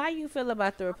like, how you feel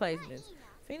about the replacements?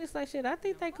 Phoenix like, shit, I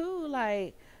think they cool.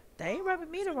 Like, they ain't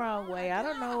rubbing me the wrong way. I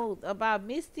don't know about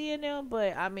Misty and them,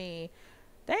 but I mean,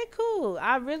 they cool.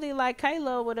 I really like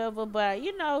Kayla or whatever, but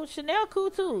you know, Chanel cool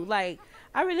too. Like,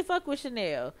 I really fuck with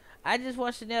Chanel. I just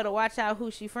want Chanel to watch out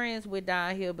who she friends with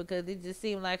down here, because it just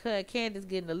seemed like her and Candace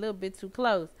getting a little bit too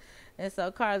close. And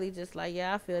so Carly just like,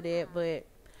 yeah, I feel that, but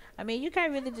I mean, you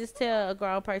can't really just tell a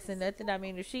grown person nothing. I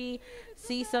mean, if she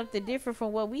sees something different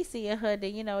from what we see in her,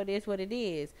 then, you know, it is what it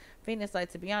is. Phoenix,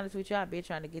 like, to be honest with you, I've been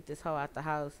trying to get this hoe out the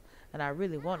house, and I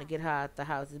really want to get her out the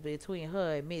house. It's between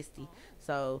her and Misty.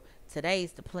 So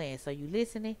today's the plan. So you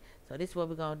listening? So this is what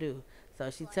we're going to do.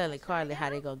 So she telling Carly how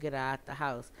they going to get her out the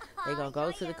house. They going to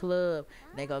go to the club,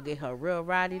 and they going to get her real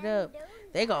rotted up.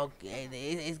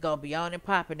 It's gonna be on and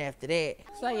popping after that.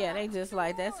 So yeah, they just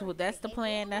like, that's the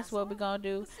plan. That's what we're gonna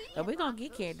do. And we're gonna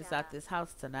get Candace out this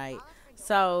house tonight.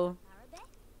 So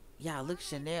y'all, look,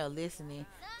 Chanel listening.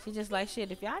 She just like, shit,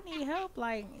 if y'all need help,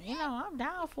 like, you know, I'm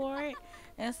down for it.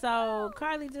 And so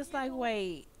Carly just like,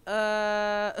 wait,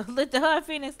 look to her,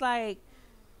 Phoenix, like,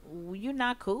 you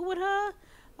not cool with her?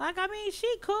 Like, I mean,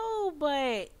 she cool,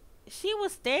 but she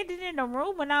was standing in the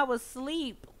room when I was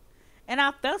asleep. And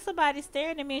I felt somebody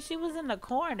staring at me, and she was in the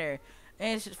corner.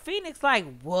 And Phoenix like,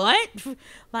 what?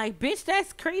 Like, bitch,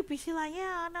 that's creepy. She like,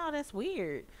 yeah, I know, that's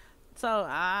weird. So,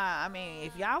 I mean,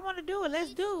 if y'all want to do it,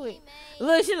 let's do it.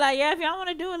 Look, she like, yeah, if y'all want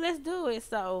to do it, let's do it.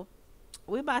 So,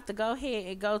 we about to go ahead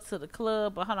and go to the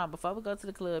club. But hold on, before we go to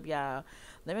the club, y'all,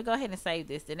 let me go ahead and save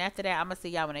this. Then after that, I'm going to see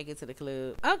y'all when I get to the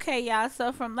club. Okay, y'all,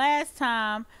 so from last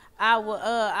time, I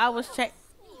was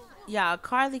y'all,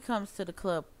 Carly comes to the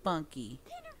club funky.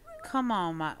 Come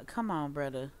on,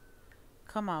 brother.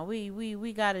 Come on,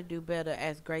 we gotta do better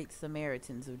as great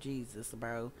Samaritans of Jesus,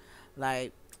 bro.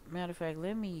 Like, matter of fact,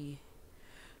 let me,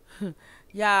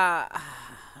 y'all,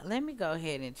 let me go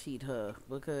ahead and cheat her,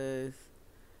 because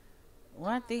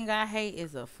one thing I hate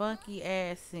is a funky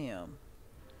ass sim.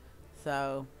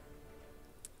 So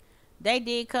they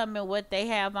did come in what they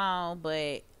have on,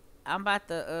 but I'm about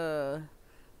to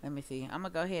let me see. I'm gonna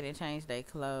go ahead and change their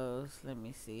clothes. Let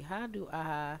me see. How do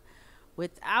I,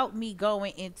 without me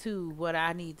going into what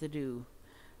I need to do,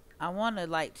 I want to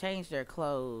like change their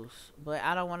clothes, but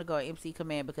I don't want to go MC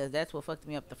command, because that's what fucked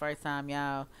me up the first time,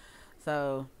 y'all.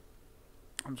 So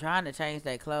I'm trying to change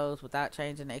their clothes without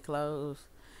changing their clothes,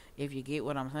 if you get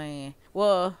what I'm saying.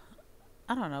 Well,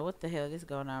 I don't know what the hell is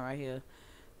going on right here.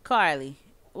 Carly,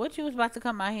 what you was about to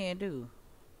come out here and do?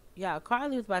 Y'all,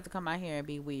 Carly was about to come out here and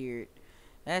be weird.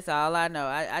 That's all I know.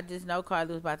 I just know Carly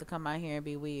was about to come out here and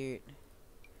be weird.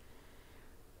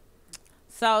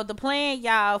 So the plan,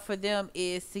 y'all, for them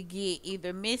is to get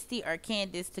either Misty or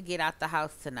Candace to get out the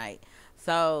house tonight.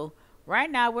 So right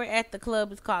now we're at the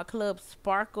club. It's called Club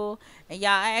Sparkle. And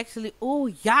y'all, actually,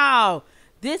 ooh, y'all,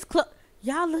 This club,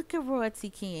 y'all look at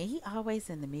Royalty King. He always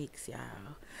in the mix,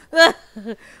 y'all.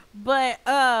 But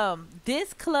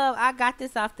this club, I got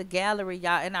this off the gallery,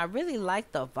 y'all, and I really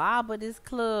like the vibe of this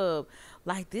club.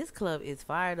 Like this club is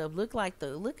fired up. Look at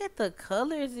the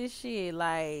colors and shit.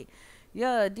 Like,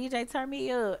 yeah, DJ turn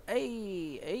me up.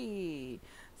 Hey, hey.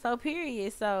 So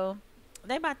period. So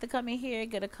they about to come in here and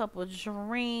get a couple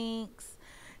drinks.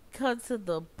 Come to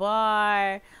the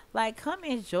bar. Like, come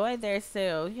enjoy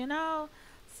themselves, you know?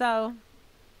 So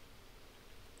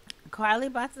Carly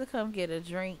about to come get a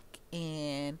drink,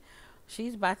 and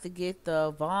she's about to get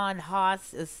the Von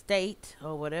Haas estate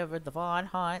or whatever, the Von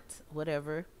Hunt,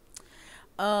 whatever.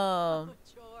 Um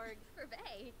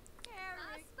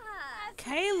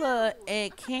Kayla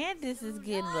and Candace is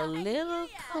getting a little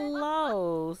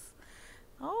close.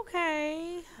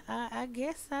 Okay. I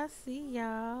guess I see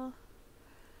y'all.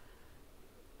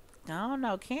 I don't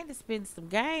know. Candace spending some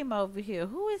game over here.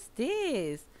 Who is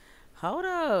this? Hold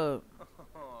up.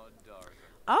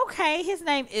 Okay, his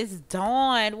name is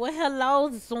Dawn. Well, hello,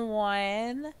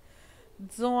 Dawn.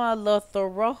 Dawn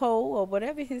Lothorojo or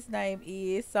whatever his name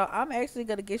is. So I'm actually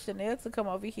gonna get Chanel to come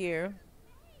over here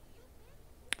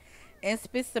and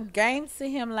spit some games to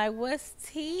him. Like, what's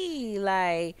tea?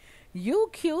 Like, you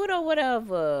cute or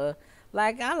whatever.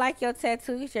 Like, I like your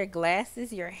tattoos, your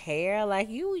glasses, your hair. Like,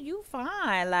 you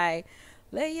fine. Like,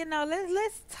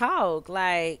 let's talk.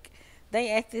 Like,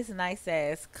 they at this nice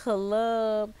ass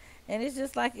club, and it's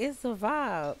just like it's a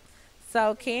vibe.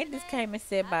 So Candace came and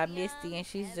said by Misty, and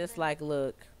she's just like,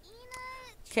 look,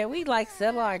 can we like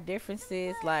settle our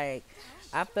differences? Like,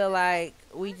 I feel like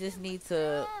we just need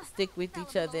to stick with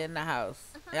each other in the house.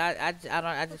 I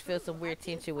just feel some weird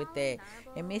tension with that.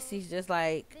 And Missy's just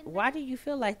like, why do you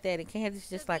feel like that? And Candace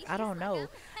just like, I don't know.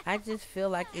 I just feel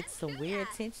like it's some weird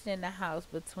tension in the house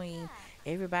between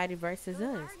everybody versus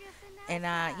us. And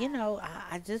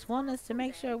I just want us to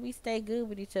make sure we stay good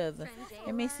with each other.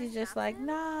 And Missy's just like,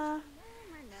 nah,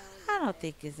 I don't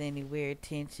think it's any weird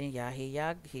tension.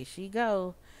 Here she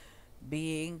go,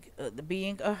 being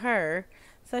a her.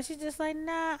 So she's just like,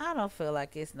 nah, I don't feel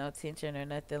like it's no tension or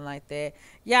nothing like that.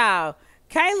 Y'all,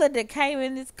 Kayla that came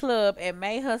in this club and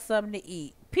made her something to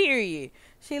eat. Period.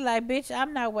 She like, bitch,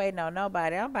 I'm not waiting on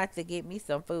nobody. I'm about to get me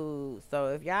some food. So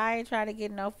if y'all ain't trying to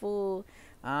get no food,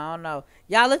 I don't know.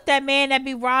 Y'all look that man that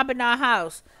be robbing our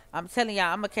house. I'm telling y'all,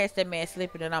 I'm gonna catch that man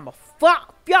slipping and I'm gonna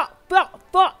fuck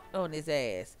on his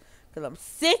ass. Cause I'm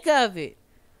sick of it.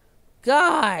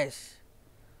 Gosh.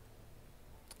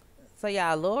 So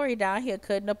y'all, Lori down here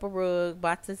cutting up a rug,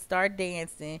 about to start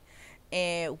dancing.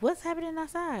 And what's happening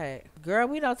outside? Girl,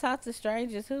 we don't talk to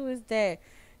strangers. Who is that?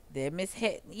 That Miss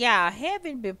y'all,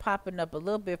 Heaven been popping up a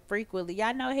little bit frequently.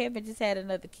 Y'all know Heaven just had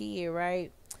another kid,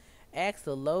 right?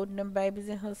 Axel loading them babies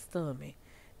in her stomach.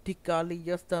 Dick all in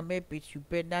your stomach, bitch. You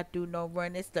better not do no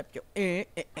running stuff. Your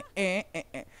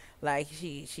Like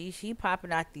she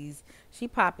popping out these. She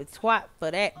popping twat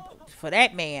for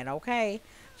that man. Okay.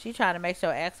 She trying to make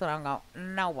sure Axel don't go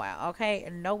nowhere. Okay,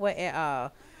 nowhere at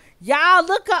all. Y'all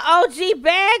look at OG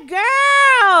bad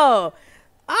girl.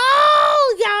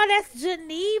 Oh, y'all, that's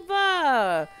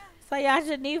Geneva. So y'all,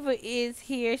 Geneva is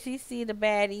here. She see the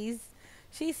baddies.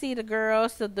 She see the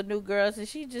girls, the new girls, and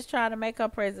she just trying to make her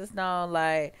presence known.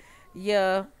 Like,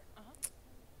 yeah,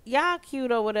 y'all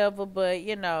cute or whatever, but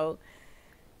it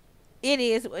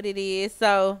is what it is.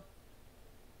 So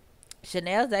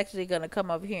Chanel's actually gonna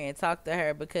come over here and talk to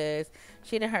her because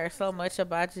she done heard so much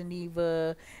about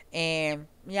Geneva, and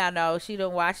y'all know she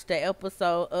done watched the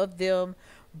episode of them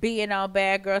being on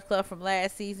Bad Girls Club from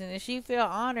last season, and she feel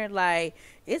honored. Like,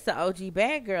 it's an OG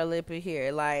bad girl up in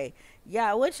here. Like,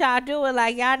 yeah, what y'all doing?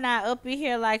 Like, y'all not up in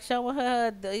here like showing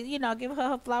her giving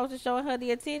her flowers and showing her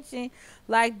the attention.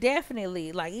 Like,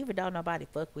 definitely. Like, even though nobody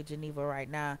fuck with Geneva right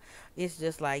now, it's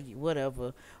just like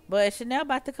whatever. But Chanel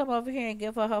about to come over here and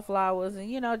give her flowers,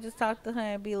 and just talk to her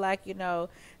and be like,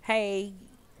 hey,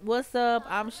 what's up?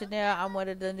 I'm Chanel. I'm one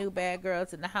of the new bad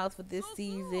girls in the house for this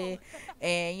season.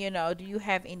 And, do you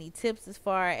have any tips as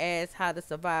far as how to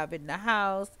survive in the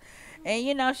house?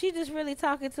 And, she just really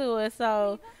talking to her.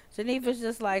 So Geneva's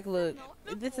just like, look,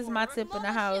 this is my tip in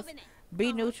the house.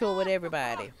 Be neutral with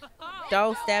everybody.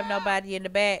 Don't stab nobody in the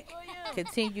back.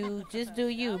 Continue. Just do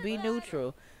you. Be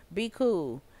neutral. Be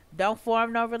cool. Don't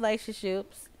form no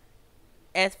relationships.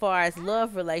 As far as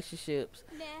love relationships,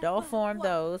 don't form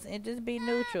those, and just be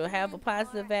neutral. Have a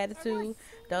positive attitude.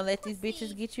 Don't let these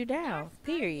bitches get you down.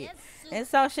 Period. And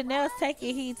so Chanel's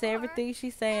taking heed to everything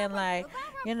she's saying. Like,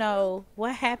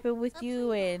 what happened with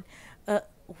you, and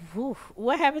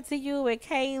what happened to you and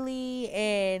Kaylee,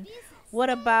 and what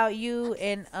about you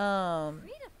and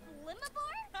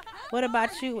What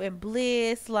about you and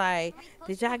Bliss? Like,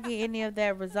 did y'all get any of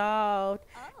that resolved?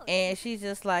 And she's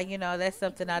just like, that's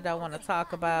something I don't want to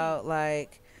talk about.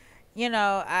 Like,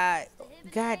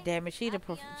 God damn it, she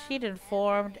done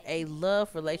formed a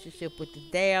love relationship with the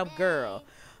damn girl.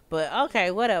 But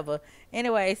okay, whatever.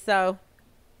 Anyway, so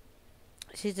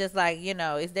she's just like,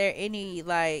 is there any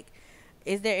way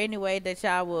that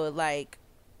y'all would like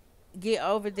get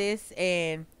over this?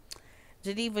 And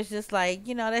Geneva's just like,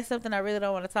 that's something I really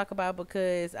don't want to talk about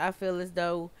because I feel as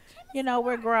though,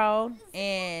 we're grown,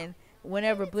 and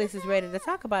whenever Bliss is ready to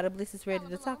talk about it, Bliss is ready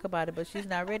to talk about it, but she's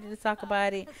not ready to talk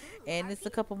about it. And it's a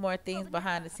couple more things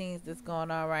behind the scenes that's going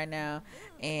on right now.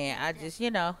 And I just,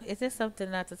 it's just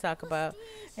something not to talk about.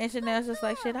 And Chanel's just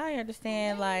like, shit, I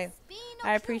understand. Like,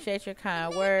 I appreciate your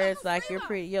kind words. Like,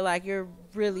 you're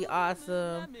really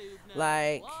awesome.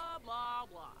 Like,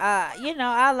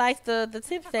 I like the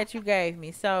tips that you gave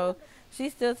me. So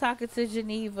she's still talking to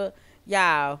Geneva.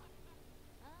 Y'all,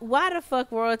 why the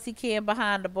fuck Royalty Ken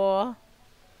behind the bar?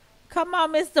 Come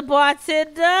on, Mr.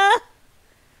 Bartender.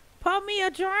 Pour me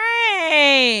a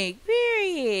drink.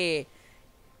 Period.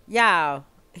 Y'all,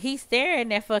 he's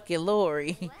staring at fucking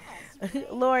Lori.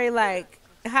 Lori like,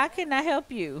 how can I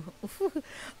help you? Look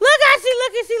how she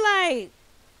looking. She like,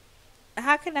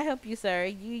 how can I help you, sir?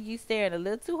 You staring a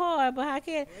little too hard, but how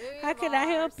can I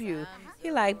help you? He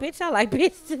like, bitch, I like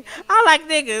bitch. I like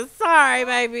niggas. Sorry,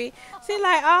 baby. She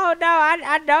like, oh no,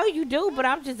 I know you do, but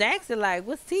I'm just asking, like,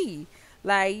 what's tea?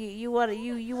 Like, you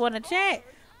wanna chat?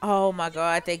 Oh my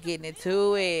god, they getting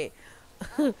into it.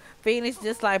 Phoenix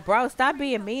just like, bro, stop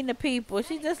being mean to people.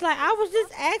 She just like, I was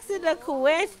just asking a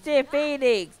question,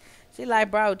 Phoenix. She like,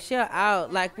 bro, chill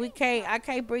out. Like, I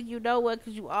can't bring you nowhere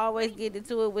because you always get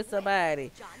into it with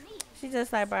somebody. She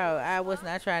just like, bro, I was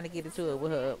not trying to get into it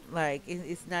with her. Like,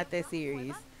 it's not that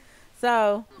serious.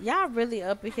 So, y'all really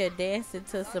up in here dancing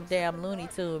to some damn Looney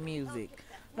Tune music.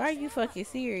 Are you fucking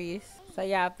serious? So,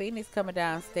 y'all, Phoenix coming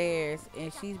downstairs,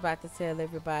 and she's about to tell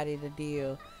everybody the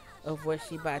deal of what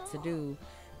she about to do.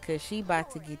 Because she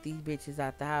about to get these bitches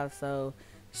out the house. So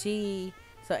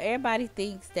everybody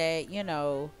thinks that,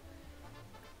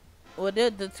 well,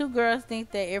 the two girls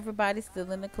think that everybody's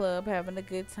still in the club having a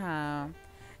good time.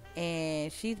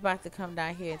 And she's about to come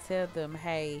down here and tell them,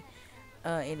 hey,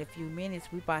 in a few minutes,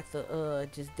 we about to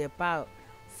just dip out.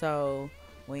 So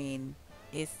when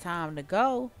it's time to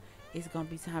go, it's going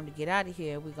to be time to get out of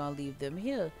here. We're going to leave them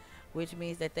here, which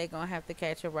means that they're going to have to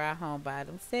catch a ride home by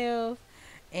themselves.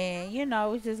 And,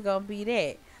 it's just going to be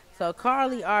that. So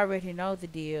Carly already knows the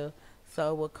deal.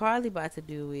 So what Carly about to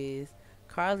do is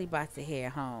Carly about to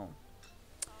head home.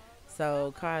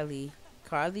 So Carly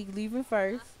leaving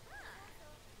first.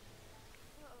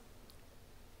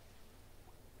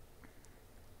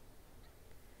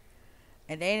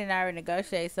 And they didn't already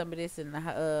negotiate some of this in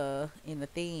the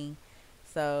thing.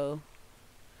 So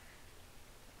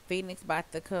Phoenix about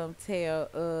to come tell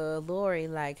Lori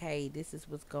like, hey, this is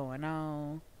what's going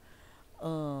on.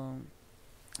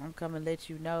 I'm coming to let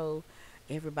you know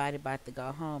everybody about to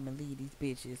go home and leave these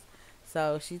bitches.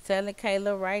 So she's telling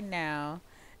Kayla right now,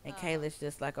 and Kayla's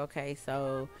just like, okay,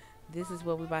 so this is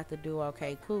what we about to do.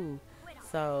 Okay, cool.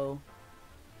 So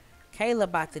Kayla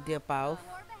about to dip off.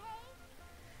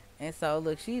 And so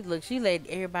look, she let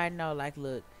everybody know, like,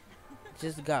 look,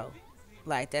 just go.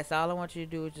 Like, that's all I want you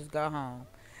to do is just go home.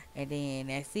 And then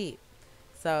that's it.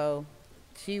 So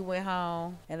she went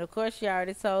home, and of course she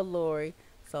already told Lori.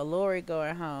 So Lori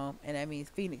going home, and that means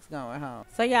Phoenix going home.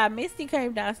 So y'all, Misty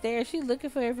came downstairs. She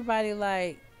looking for everybody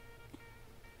like,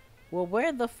 well,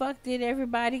 where the fuck did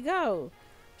everybody go?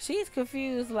 She's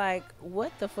confused, like,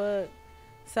 what the fuck?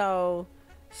 So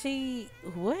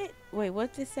what? Wait,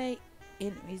 what did it say?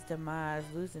 Enemy's demise,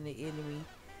 losing the enemy.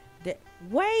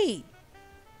 Wait!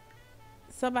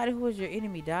 Somebody who was your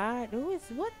enemy died?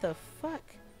 What the fuck?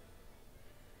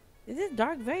 Is this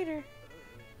Darth Vader?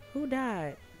 Who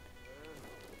died?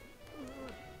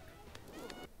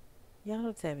 Y'all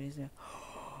don't tell me this now.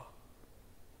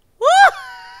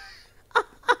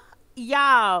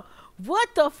 Y'all,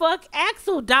 what the fuck?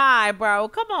 Axel died, bro.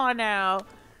 Come on now.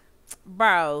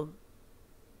 Bro.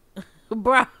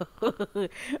 Bro.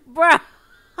 Bro.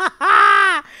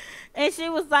 And she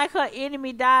was like, her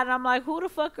enemy died. And I'm like, who the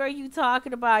fuck are you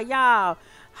talking about? Y'all,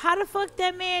 how the fuck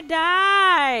that man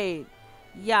died?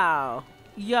 Y'all.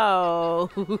 Yo.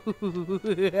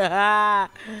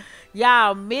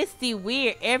 Y'all, Misty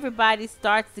weird. Everybody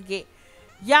starts to get...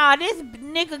 Y'all, this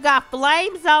nigga got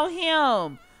flames on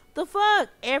him. The fuck?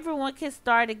 Everyone can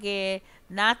start again.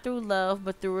 Not through love,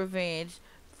 but through revenge.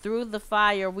 Through the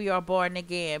fire, we are born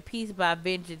again. Peace by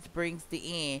vengeance brings the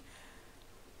end.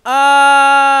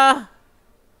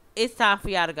 It's time for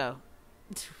y'all to go.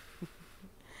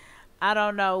 I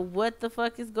don't know what the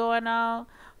fuck is going on,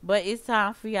 but it's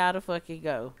time for y'all to fucking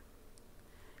go.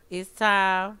 It's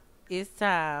time. It's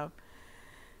time.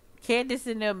 Candace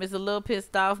and them is a little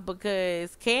pissed off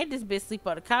because Candace been sleep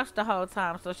on the couch the whole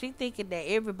time, so she thinking that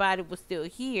everybody was still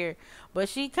here, but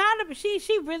she kind of she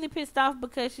really pissed off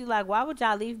because she like, why would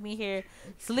y'all leave me here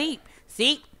sleep?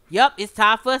 See, yup, it's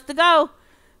time for us to go.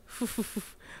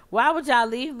 Why would y'all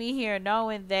leave me here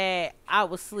knowing that I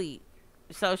was asleep?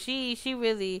 So she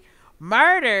really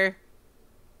murder.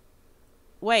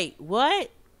 Wait, what?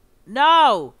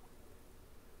 No.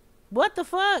 What the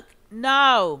fuck?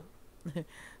 No.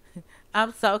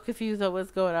 I'm so confused on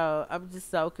what's going on. I'm just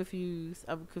so confused.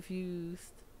 I'm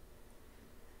confused.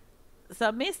 So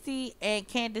Misty and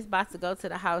Candace about to go to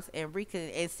the house and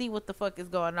and see what the fuck is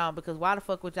going on, because why the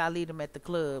fuck would y'all leave them at the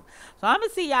club? So I'm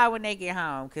gonna see y'all when they get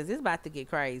home, because it's about to get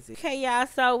crazy. Okay, y'all,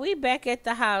 so we back at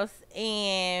the house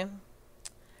and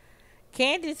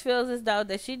Candace feels as though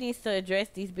that she needs to address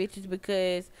these bitches,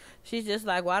 because she's just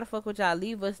like, why the fuck would y'all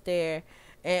leave us there?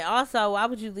 And also, why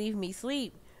would you leave me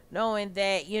sleep knowing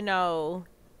that, you know,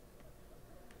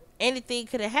 anything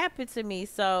could have happened to me?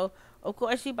 So of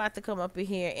course she about to come up in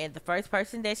here, and the first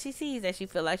person that she sees that she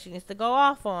feel like she needs to go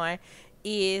off on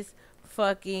is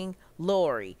fucking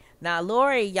Lori. Now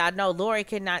Lori, y'all know Lori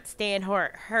cannot stand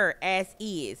her as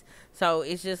is. So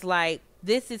it's just like,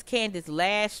 this is Candace's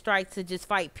last strike to just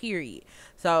fight, period.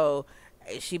 So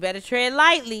she better tread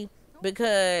lightly,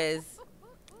 because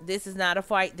this is not a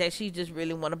fight that she just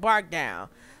really want to bark down.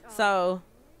 So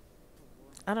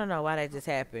I don't know why that just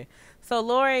happened. So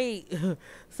Lori,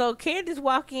 so Candace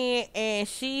walk in and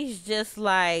she's just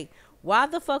like, why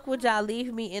the fuck would y'all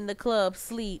leave me in the club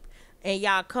sleep and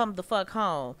y'all come the fuck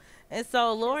home? And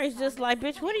so Lori's just like,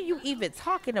 bitch, what are you even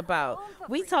talking about?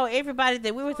 We told everybody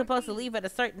that we were supposed to leave at a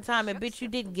certain time, and bitch, you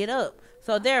didn't get up.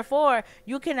 So therefore,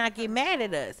 you cannot get mad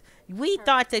at us. We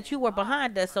thought that you were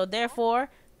behind us, so therefore,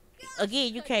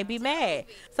 again, you can't be mad.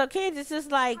 So Candace is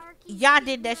like, y'all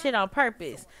did that shit on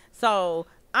purpose. So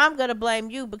I'm gonna blame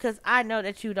you because I know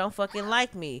that you don't fucking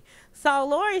like me. So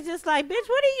Lori's just like, bitch,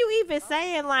 what are you even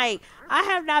saying? Like, I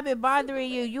have not been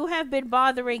bothering you. You have been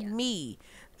bothering me.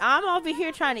 I'm over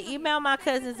here trying to email my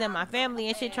cousins and my family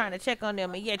and shit, trying to check on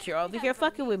them, and yet you're over here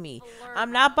fucking with me.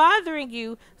 I'm not bothering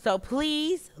you, so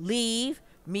please leave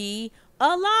me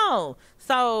alone.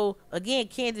 So again,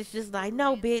 Candace just like,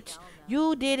 no, bitch,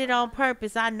 you did it on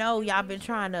purpose. I know y'all been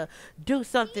trying to do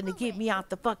something to get me out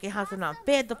the fucking house, and I'm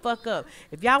fed the fuck up.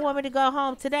 If y'all want me to go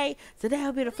home today,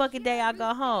 today'll be the fucking day I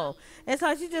go home. And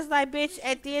so she's just like, bitch,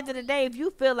 at the end of the day, if you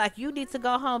feel like you need to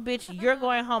go home, bitch, you're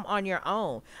going home on your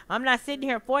own. I'm not sitting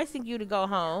here forcing you to go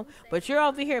home, but you're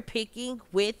over here picking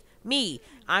with me.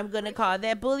 I'm gonna call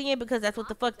that bullying, because that's what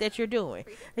the fuck that you're doing.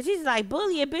 And she's like,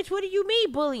 bullying, bitch, what do you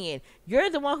mean bullying? You're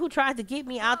the one who tried to get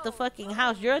me out the fucking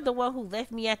house. You're the one who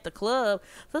left me at the club.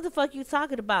 So what the fuck you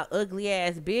talking about, ugly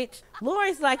ass bitch?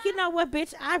 Lori's like, you know what,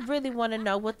 bitch, I really want to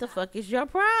know what the fuck is your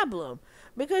problem,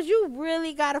 because you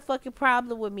really got a fucking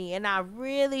problem with me, and I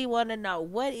really want to know,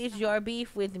 what is your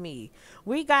beef with me?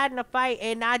 We got in a fight,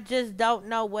 and I just don't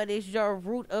know what is your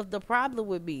root of the problem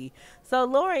with me. So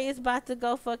Lori is about to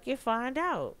go fucking find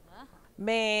out.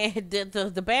 Man,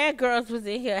 the bad girls was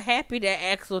in here happy that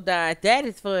Axel died. That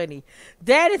is funny.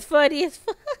 That is funny as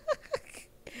fuck.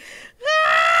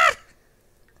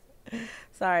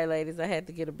 Sorry, ladies, I had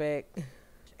to get it back.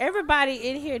 Everybody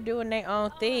in here doing their own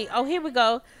thing. Oh, here we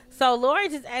go. So Lori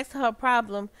just asked her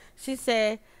problem. She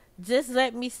said, just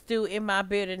let me stew in my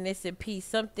bitterness and peace.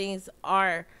 Some things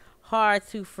are hard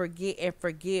to forget and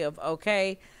forgive,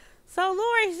 okay? So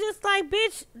Lori's just like,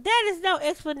 bitch, that is no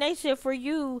explanation for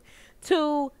you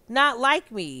to not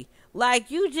like me.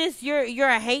 Like, you're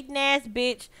a hating ass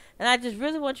bitch, and I just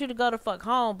really want you to go the fuck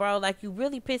home, bro. Like, you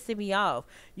really pissing me off.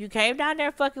 You came down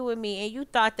there fucking with me, and you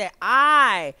thought that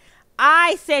I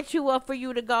set you up for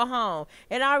you to go home.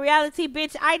 In our reality,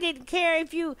 bitch, I didn't care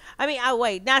if you,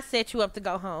 wait, not set you up to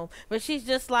go home. But she's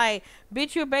just like,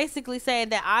 bitch, you're basically saying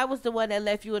that I was the one that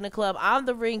left you in the club. I'm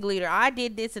the ringleader. I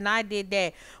did this and I did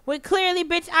that. When clearly,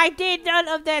 bitch, I did none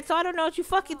of that. So I don't know what you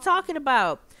fucking talking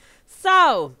about.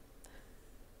 So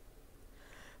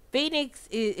Phoenix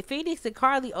and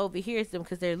Carly overhears them,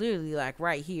 because they're literally like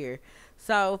right here.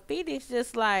 So Phoenix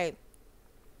just like,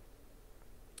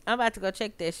 I'm about to go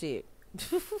check that shit.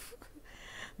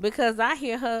 Because I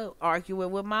hear her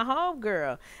arguing with my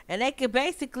homegirl, and they could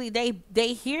basically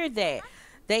they hear that.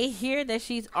 They hear that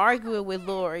she's arguing with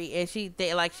Lori, and she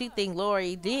think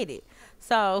Lori did it.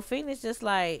 So Phoenix just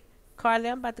like, Carly,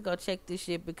 I'm about to go check this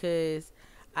shit, because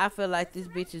I feel like this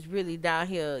bitch is really down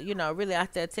here, you know, really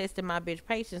out there testing my bitch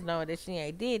patience, knowing that she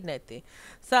ain't did nothing.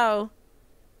 So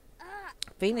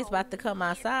Phoenix about to come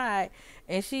outside,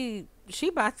 and she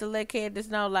about to let Candace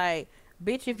know, like,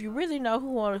 bitch, if you really know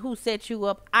who set you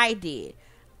up, I did.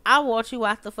 I want you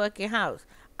out the fucking house.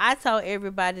 I told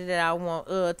everybody that I want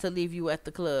to leave you at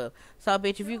the club. So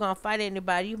bitch, if you gonna fight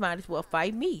anybody, you might as well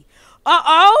fight me.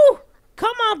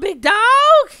 Come on, big dog.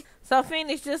 So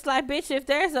Phoenix just like, bitch, if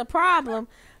there's a problem,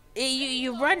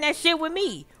 you run that shit with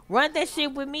me. Run that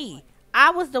shit with me. I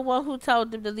was the one who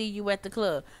told them to leave you at the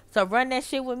club. So run that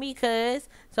shit with me, cuz.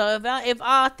 So if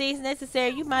all things necessary,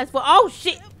 you might as well. Oh,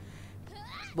 shit.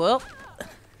 Well,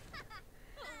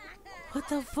 what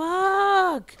the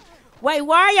fuck? Wait,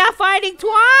 why are y'all fighting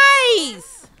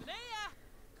twice?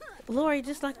 Lori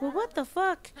just like, well, what the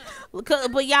fuck?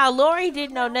 But y'all, Lori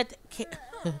didn't know nothing.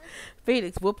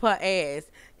 Phoenix whoop her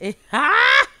ass.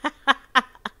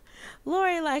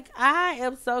 Lori like, I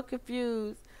am so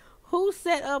confused. Who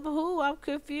set up who? I'm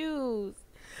confused.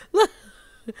 Look,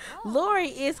 Lori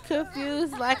is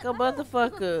confused like a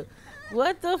motherfucker.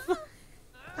 What the fuck?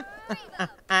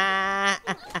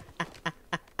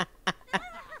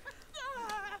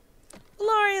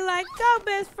 Lori like, go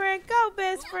best friend, go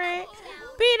best friend.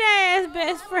 Beat ass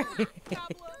best friend.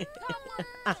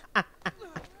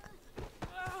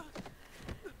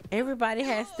 Everybody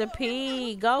has to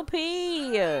pee. Go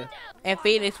pee. And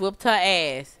Phoenix whooped her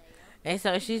ass. And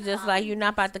so she's just like, you're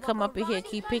not about to come up in here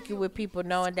keep picking with people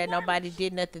knowing that nobody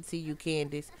did nothing to you,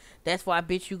 Candace. That's why,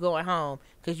 bitch, you going home.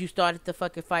 Because you started the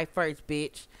fucking fight first,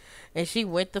 bitch. And she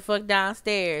went the fuck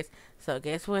downstairs. So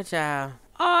guess what, y'all?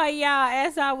 Oh, y'all,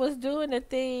 as I was doing the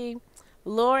thing,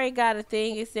 Lori got a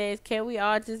thing. It says, can we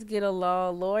all just get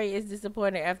along? Lori is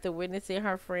disappointed after witnessing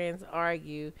her friends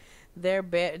argue. Their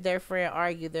friend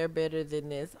argue they're better than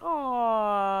this.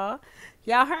 Aww.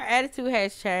 Y'all, her attitude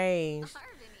has changed.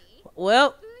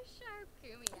 Well,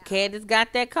 Candace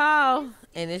got that call.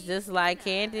 And it's just like,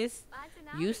 Candace,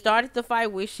 you started the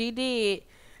fight, which she did.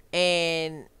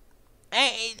 And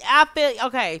I feel,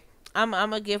 okay, I'm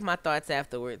going to give my thoughts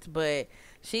afterwards. But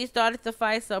she started the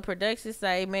fight, so production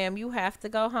say, ma'am, you have to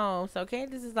go home. So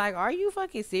Candace is like, are you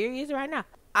fucking serious right now?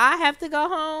 I have to go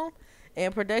home?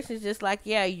 And production's just like,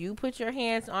 yeah, you put your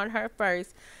hands on her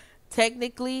first.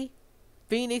 Technically,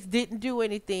 Phoenix didn't do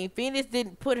anything. Phoenix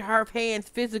didn't put her hands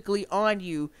physically on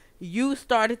you. You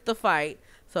started the fight.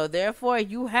 So therefore,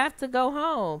 you have to go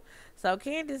home. So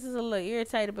Candace is a little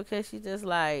irritated because she's just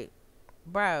like,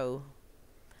 bro,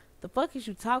 the fuck is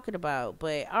you talking about?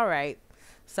 But all right.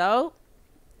 So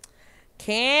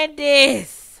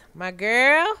Candace, my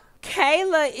girl,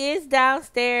 Kayla is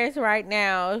downstairs right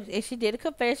now, and she did a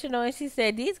confessional, and she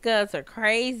said, these guns are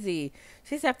crazy.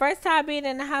 She said, first time being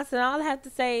in the house, and all I have to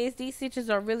say is these stitches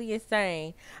are really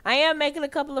insane. I am making a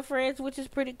couple of friends, which is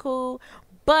pretty cool,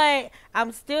 but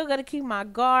I'm still going to keep my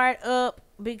guard up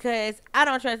because I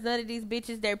don't trust none of these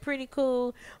bitches. They're pretty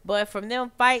cool, but from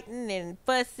them fighting and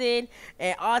fussing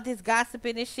and all this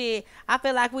gossiping and shit, I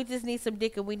feel like we just need some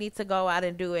dick and we need to go out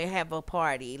and do it and have a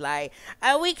party. Like,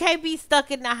 we can't be stuck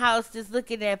in the house just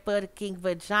looking at fucking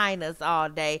vaginas all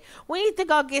day. We need to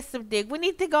go get some dick. We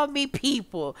need to go meet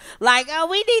people. Like,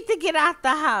 we need to get out the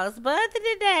house. But other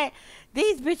than that,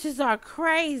 these bitches are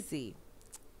crazy.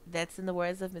 That's in the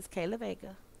words of Miss Kayla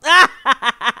Vega.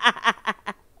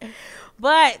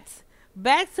 But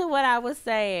back to what I was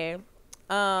saying.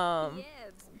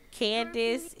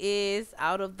 Candace is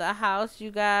out of the house,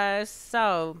 you guys.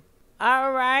 So,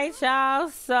 all right, y'all.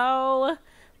 So,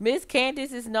 Miss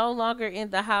Candace is no longer in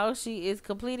the house. She is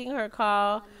completing her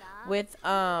call with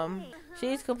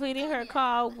she's completing her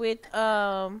call with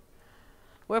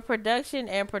production,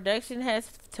 and production has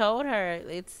told her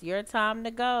it's your time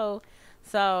to go.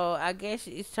 So, I guess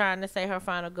she's trying to say her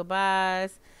final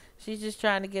goodbyes. She's just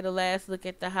trying to get a last look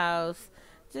at the house.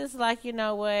 Just like, you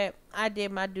know what? I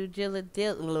did my due diligence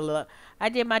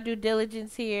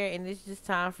here, and it's just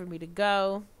time for me to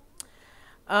go.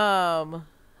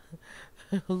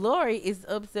 Lori is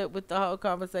upset with the whole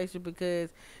conversation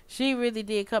because she really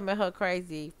did come at her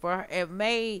crazy. For her, and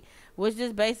May was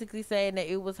just basically saying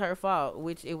that it was her fault,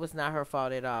 which it was not her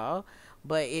fault at all.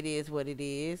 But it is what it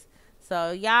is.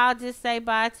 So, y'all just say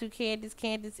bye to Candace.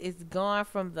 Candace is gone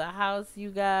from the house,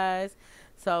 you guys.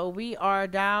 So, we are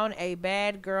down a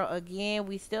bad girl again.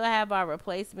 We still have our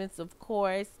replacements, of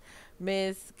course.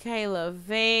 Miss Kayla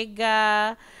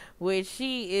Vega, which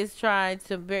she is trying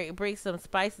to bring some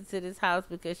spice into this house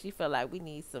because she felt like y'all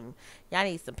need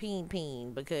some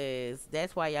peen because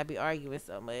that's why y'all be arguing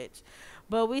so much.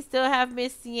 But we still have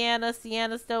Miss Sienna.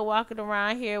 Sienna's still walking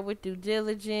around here with due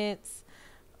diligence.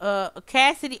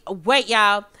 Cassidy, wait,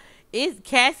 y'all.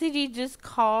 Cassidy just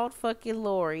called fucking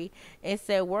Lori and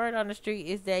said word on the street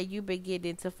is that you been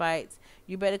getting into fights.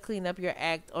 You better clean up your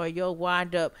act or you'll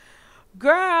wind up.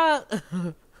 Girl,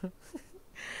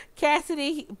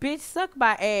 Cassidy, bitch, suck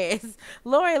my ass.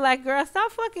 Lori like, girl,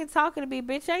 stop fucking talking to me,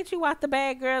 bitch. Ain't you out the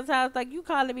bad girl's house? Like, you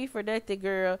calling me for nothing,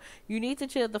 girl. You need to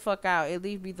chill the fuck out and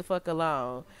leave me the fuck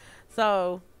alone.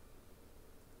 So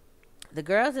the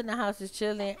girls in the house is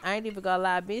chilling. I ain't even gonna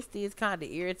lie, Misty is kind of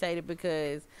irritated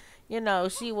because, you know,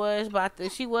 she was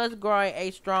growing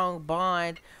a strong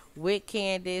bond with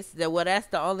Candace. That's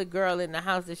the only girl in the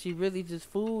house that she really just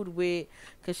fooled with,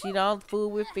 because she don't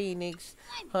fool with Phoenix.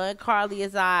 Her and Carly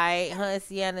is alright. Her and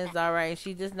Sienna is alright.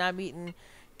 She just not meeting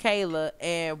Kayla.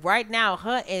 And right now,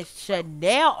 her and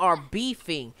Chanel are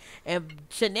beefing. And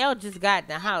Chanel just got in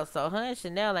the house. So her and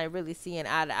Chanel ain't really seeing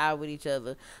eye to eye with each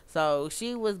other. So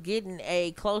she was getting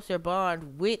a closer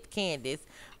bond with Candace,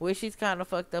 where she's kind of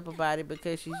fucked up about it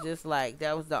because she's just like,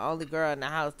 that was the only girl in the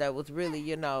house that was really,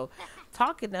 you know,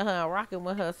 talking to her and rocking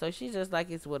with her. So she's just like,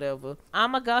 it's whatever.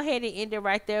 I'm gonna go ahead and end it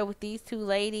right there with these two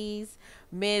ladies,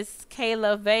 Miss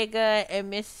Kayla Vega and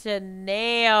Miss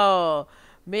Chanel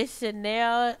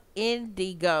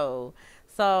Indigo.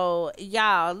 So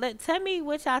y'all, tell me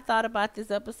what y'all thought about this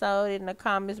episode in the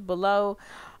comments below.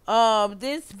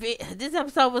 This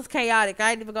episode was chaotic.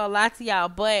 I ain't even gonna lie to y'all,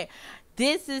 but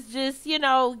this is just, you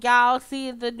know, y'all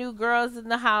seeing the new girls in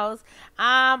the house.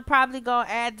 I'm probably gonna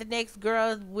add the next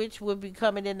girl, which will be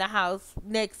coming in the house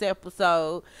next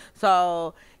episode.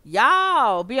 So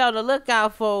y'all be on the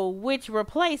lookout for which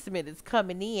replacement is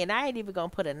coming in. I ain't even gonna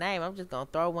put a name. I'm just gonna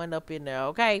throw one up in there,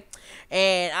 okay?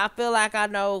 And I feel like I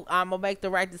know I'm gonna make the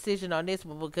right decision on this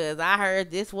one, because I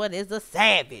heard this one is a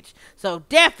savage. So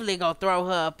definitely gonna throw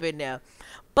her up in there.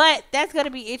 But that's going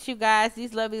to be it, you guys.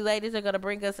 These lovely ladies are going to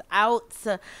bring us out.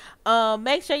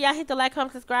 Make sure y'all hit the like,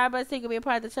 comment, subscribe button so you can be a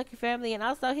part of the Chucky family. And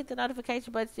also hit the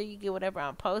notification button so you get whatever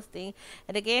I'm posting.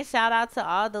 And again, shout out to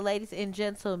all the ladies and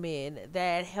gentlemen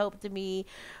that helped me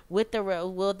with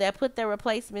that put their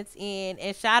replacements in.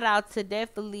 And shout out to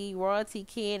definitely Royalty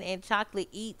Ken and Chocolate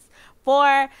Eats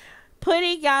for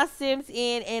putting y'all Sims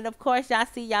in. And of course, y'all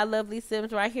see y'all lovely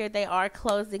Sims right here. They are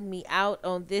closing me out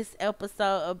on this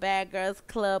episode of Bad Girls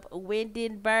Club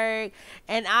Windenburg.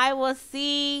 And I will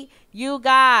see you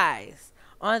guys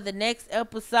on the next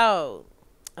episode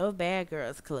of Bad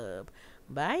Girls Club.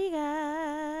 Bye, you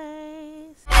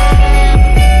guys.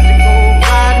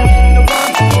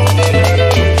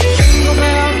 Jingle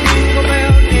bell, jingle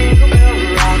bell, jingle bell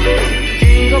rock.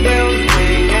 Jingle bells.